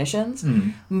do for admissions,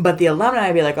 but the alumni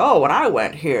would be like, oh, when I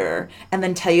went here, and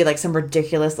then tell you like some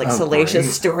ridiculous like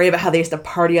salacious story about how they used to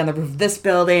party on the roof of this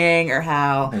building or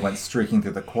how they went streaking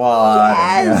through the quad.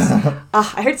 Yes.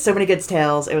 I heard so many good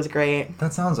tales. It was great.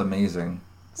 That sounds amazing.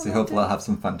 So hopefully I'll have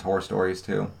some fun tour stories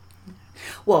too.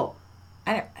 Well,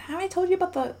 have I told you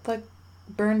about the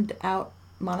burned out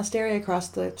monastery across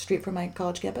the street from my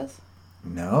college campus?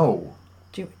 No.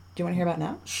 Do you want to hear about it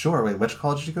now? Sure. Wait, which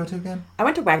college did you go to again? I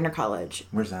went to Wagner College.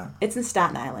 Where's that? It's in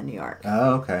Staten Island, New York.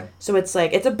 Oh, okay. So it's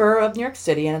a borough of New York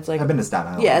City, and it's like... I've been to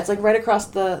Staten Island. Yeah, it's like right across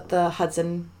the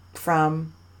Hudson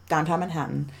from downtown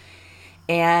Manhattan.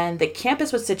 And the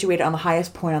campus was situated on the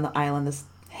highest point on the island, this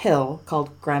hill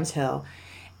called Grimes Hill.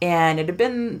 And it had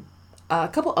been a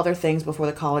couple other things before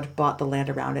the college bought the land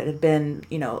around it. It had been,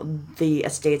 the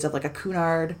estates of like a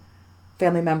Cunard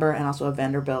family member and also a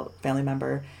Vanderbilt family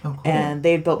member. Oh, cool. And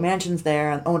they had built mansions there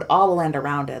and owned all the land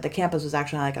around it. The campus was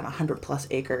actually like on 100+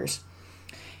 acres.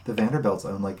 The Vanderbilts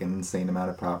own like an insane amount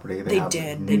of property. They have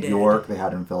did. New York. They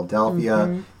had in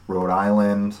Philadelphia, Rhode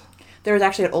Island. There was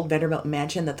actually an old Vanderbilt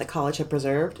mansion that the college had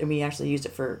preserved, and we actually used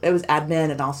it it was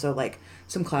admin and also like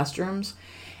some classrooms.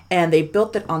 And they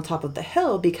built it on top of the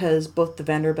hill because both the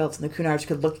Vanderbilts and the Cunards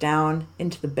could look down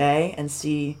into the bay and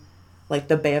see like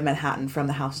the Bay of Manhattan from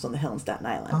the houses on the hill in Staten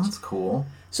Island. Oh, that's cool.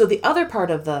 So the other part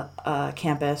of the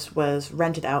campus was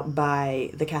rented out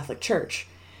by the Catholic Church.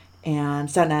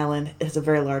 And Staten Island has a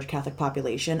very large Catholic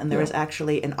population, and there was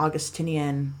actually an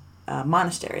Augustinian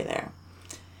monastery there.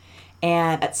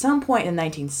 And at some point in the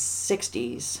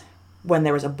 1960s, when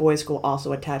there was a boys' school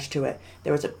also attached to it,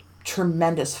 there was a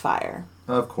tremendous fire.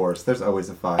 Of course, there's always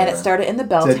a fire. And it started in the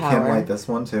bell Did tower. Kim light this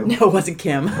one too? No, it wasn't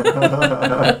Kim.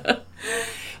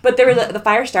 But the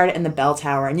fire started in the bell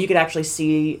tower, and you could actually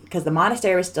see, because the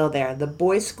monastery was still there, the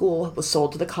boys' school was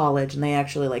sold to the college, and they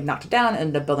actually like knocked it down and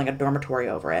ended up building a dormitory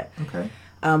over it. Okay.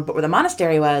 But where the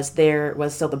monastery was, there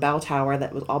was still the bell tower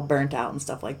that was all burnt out and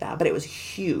stuff like that. But it was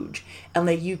huge, and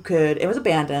like it was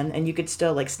abandoned, and you could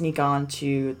still like sneak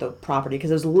onto the property because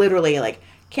it was literally like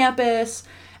campus.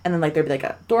 And then, like, there'd be, like,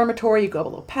 a dormitory. You go up a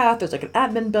little path. There's, like, an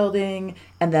admin building.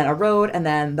 And then a road. And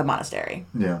then the monastery.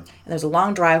 Yeah. And there's a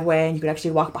long driveway. And you could actually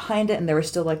walk behind it. And there were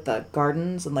still, like, the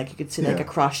gardens. And, like, you could see, like, a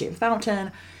cross-shaped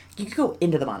fountain. You could go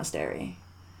into the monastery.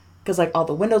 Because, like, all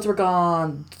the windows were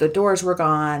gone. The doors were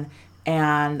gone.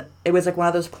 And it was, like, one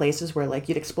of those places where, like,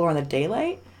 you'd explore in the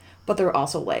daylight. But there were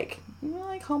also, like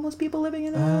homeless people living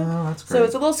in it. Oh, that's great. So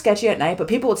it's a little sketchy at night. But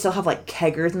people would still have, like,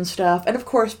 keggers and stuff. And, of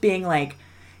course, being, like...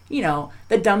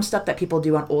 the dumb stuff that people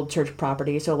do on old church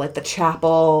property. So, like, the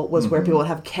chapel was where people would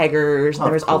have keggers. And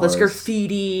there was all this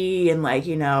graffiti and, like,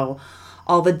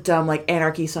 all the dumb, like,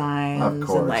 anarchy signs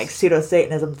and, like,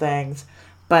 pseudo-Satanism things.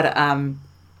 But,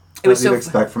 it was you'd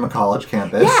expect from a college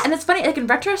campus. Yeah, and it's funny, like, in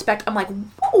retrospect, I'm like,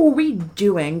 what were we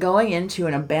doing going into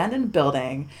an abandoned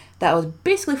building that was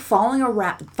basically falling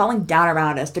down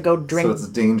around us to go drink so it's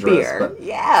dangerous, beer? But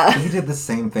yeah. We did the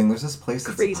same thing. There's this place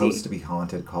that's supposed to be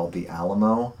haunted called the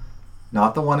Alamo.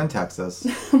 Not the one in Texas.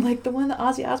 Like the one that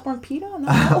Ozzy Osbourne peed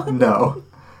on? No.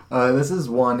 This is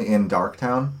one in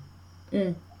Darktown.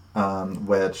 Which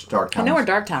Darktown... I know where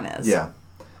Darktown is. Yeah.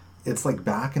 It's like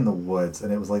back in the woods,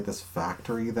 and it was like this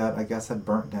factory that I guess had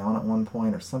burnt down at one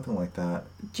point or something like that.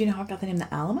 Do you know how it got the name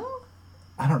the Alamo?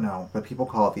 I don't know, but people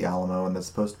call it the Alamo, and it's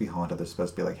supposed to be haunted. There's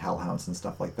supposed to be like hellhounds and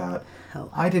stuff like that.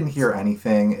 I didn't hear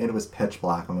anything. It was pitch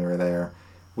black when we were there.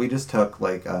 We just took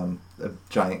like a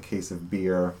giant case of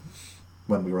beer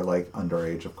when we were like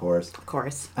underage, of course. Of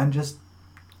course. And just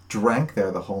drank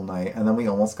there the whole night, and then we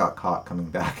almost got caught coming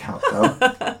back out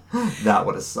though. That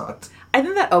would have sucked. I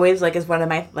think that always like is one of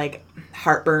my like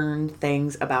heartburn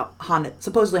things about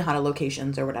supposedly haunted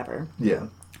locations or whatever. Yeah.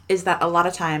 Is that a lot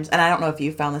of times, and I don't know if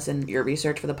you found this in your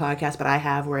research for the podcast, but I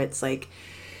have, where it's like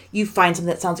you find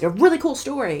something that sounds like a really cool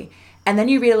story, and then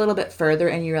you read a little bit further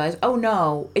and you realize, oh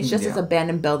no, it's just this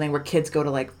abandoned building where kids go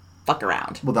to like fuck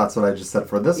around. Well, that's what I just said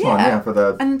for this one. Yeah, for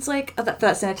the... And it's like, for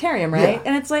that sanitarium, right? Yeah.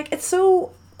 And it's like, it's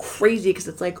so crazy because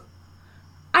it's like,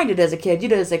 I did it as a kid, you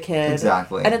did it as a kid.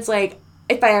 Exactly. And it's like,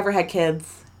 if I ever had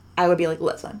kids, I would be like,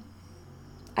 listen,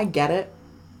 I get it,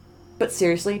 but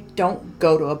seriously, don't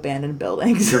go to abandoned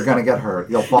buildings. You're going to get hurt.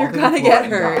 You'll fall You're going to get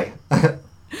hurt.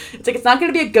 It's like, it's not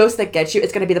going to be a ghost that gets you.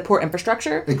 It's going to be the poor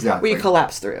infrastructure. Exactly. Where you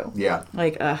collapse through. Yeah.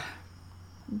 Like,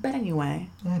 but anyway.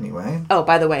 Anyway. Oh,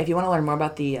 by the way, if you want to learn more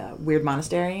about the weird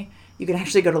monastery, you can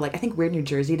actually go to, like, I think Weird New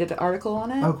Jersey did an article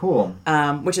on it. Oh, cool.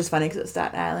 Which is funny because it's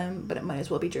Staten Island, but it might as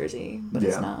well be Jersey. But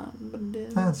it's not. But it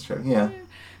is. That's true, yeah.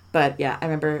 But yeah, I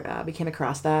remember we came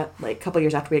across that like a couple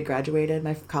years after we had graduated.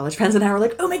 My college friends and I were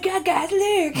like, "Oh my god, guys,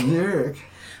 look!" Look.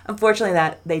 Unfortunately,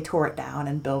 they tore it down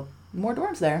and built more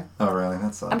dorms there. Oh, really?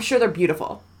 That sucks. I'm sure they're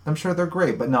beautiful. I'm sure they're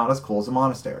great, but not as cool as a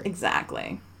monastery.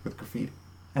 Exactly. With graffiti.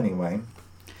 Anyway.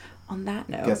 On that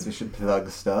note, Guess we should plug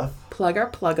stuff. Plug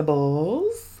our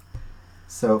pluggables.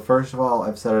 So first of all,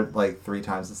 I've said it like 3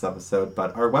 times this episode,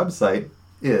 but our website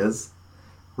is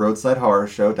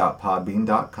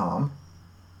roadsidehorrorshow.podbean.com.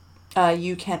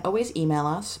 You can always email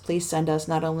us. Please send us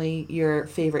not only your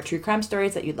favorite true crime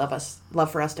stories that you'd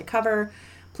love for us to cover.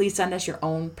 Please send us your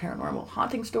own paranormal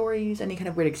haunting stories, any kind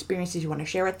of weird experiences you want to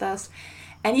share with us,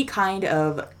 any kind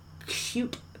of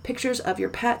cute pictures of your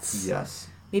pets. Yes.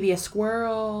 Maybe a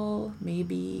squirrel,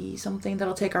 maybe something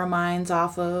that'll take our minds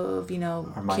off of, Our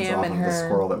minds Kim off and of her the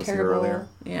squirrel that was here terrible, earlier.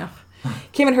 Yeah.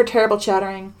 Kim and her terrible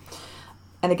chattering.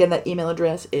 And again, that email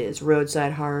address is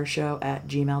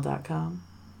roadsidehorrorshow@gmail.com.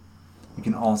 You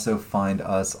can also find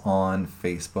us on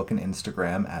Facebook and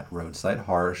Instagram at Roadside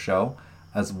Horror Show,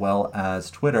 as well as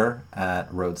Twitter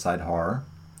at Roadside Horror.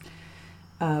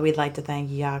 We'd like to thank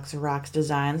Yox Rocks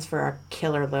Designs for our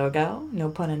killer logo, no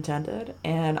pun intended,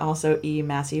 and also E.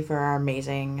 Massey for our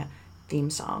amazing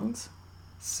theme songs.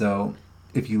 So,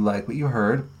 if you like what you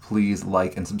heard, please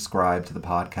like and subscribe to the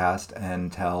podcast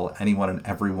and tell anyone and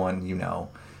everyone you know.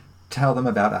 Tell them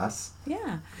about us.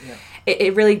 Yeah.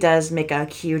 It really does make a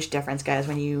huge difference, guys,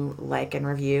 when you like and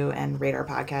review and rate our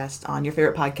podcast on your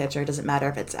favorite podcatcher. It doesn't matter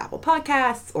if it's Apple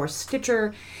Podcasts or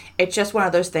Stitcher. It's just one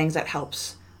of those things that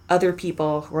helps other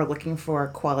people who are looking for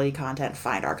quality content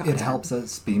find our content. It helps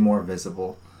us be more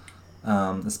visible,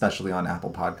 especially on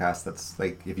Apple Podcasts. That's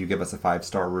like, if you give us a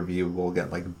 5-star review, we'll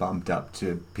get like bumped up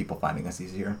to people finding us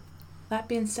easier. That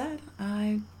being said,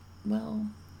 I will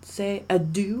say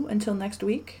adieu until next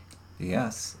week.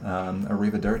 Yes.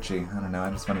 Arrivederci. I don't know.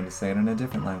 I just wanted to say it in a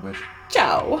different language.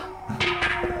 Ciao.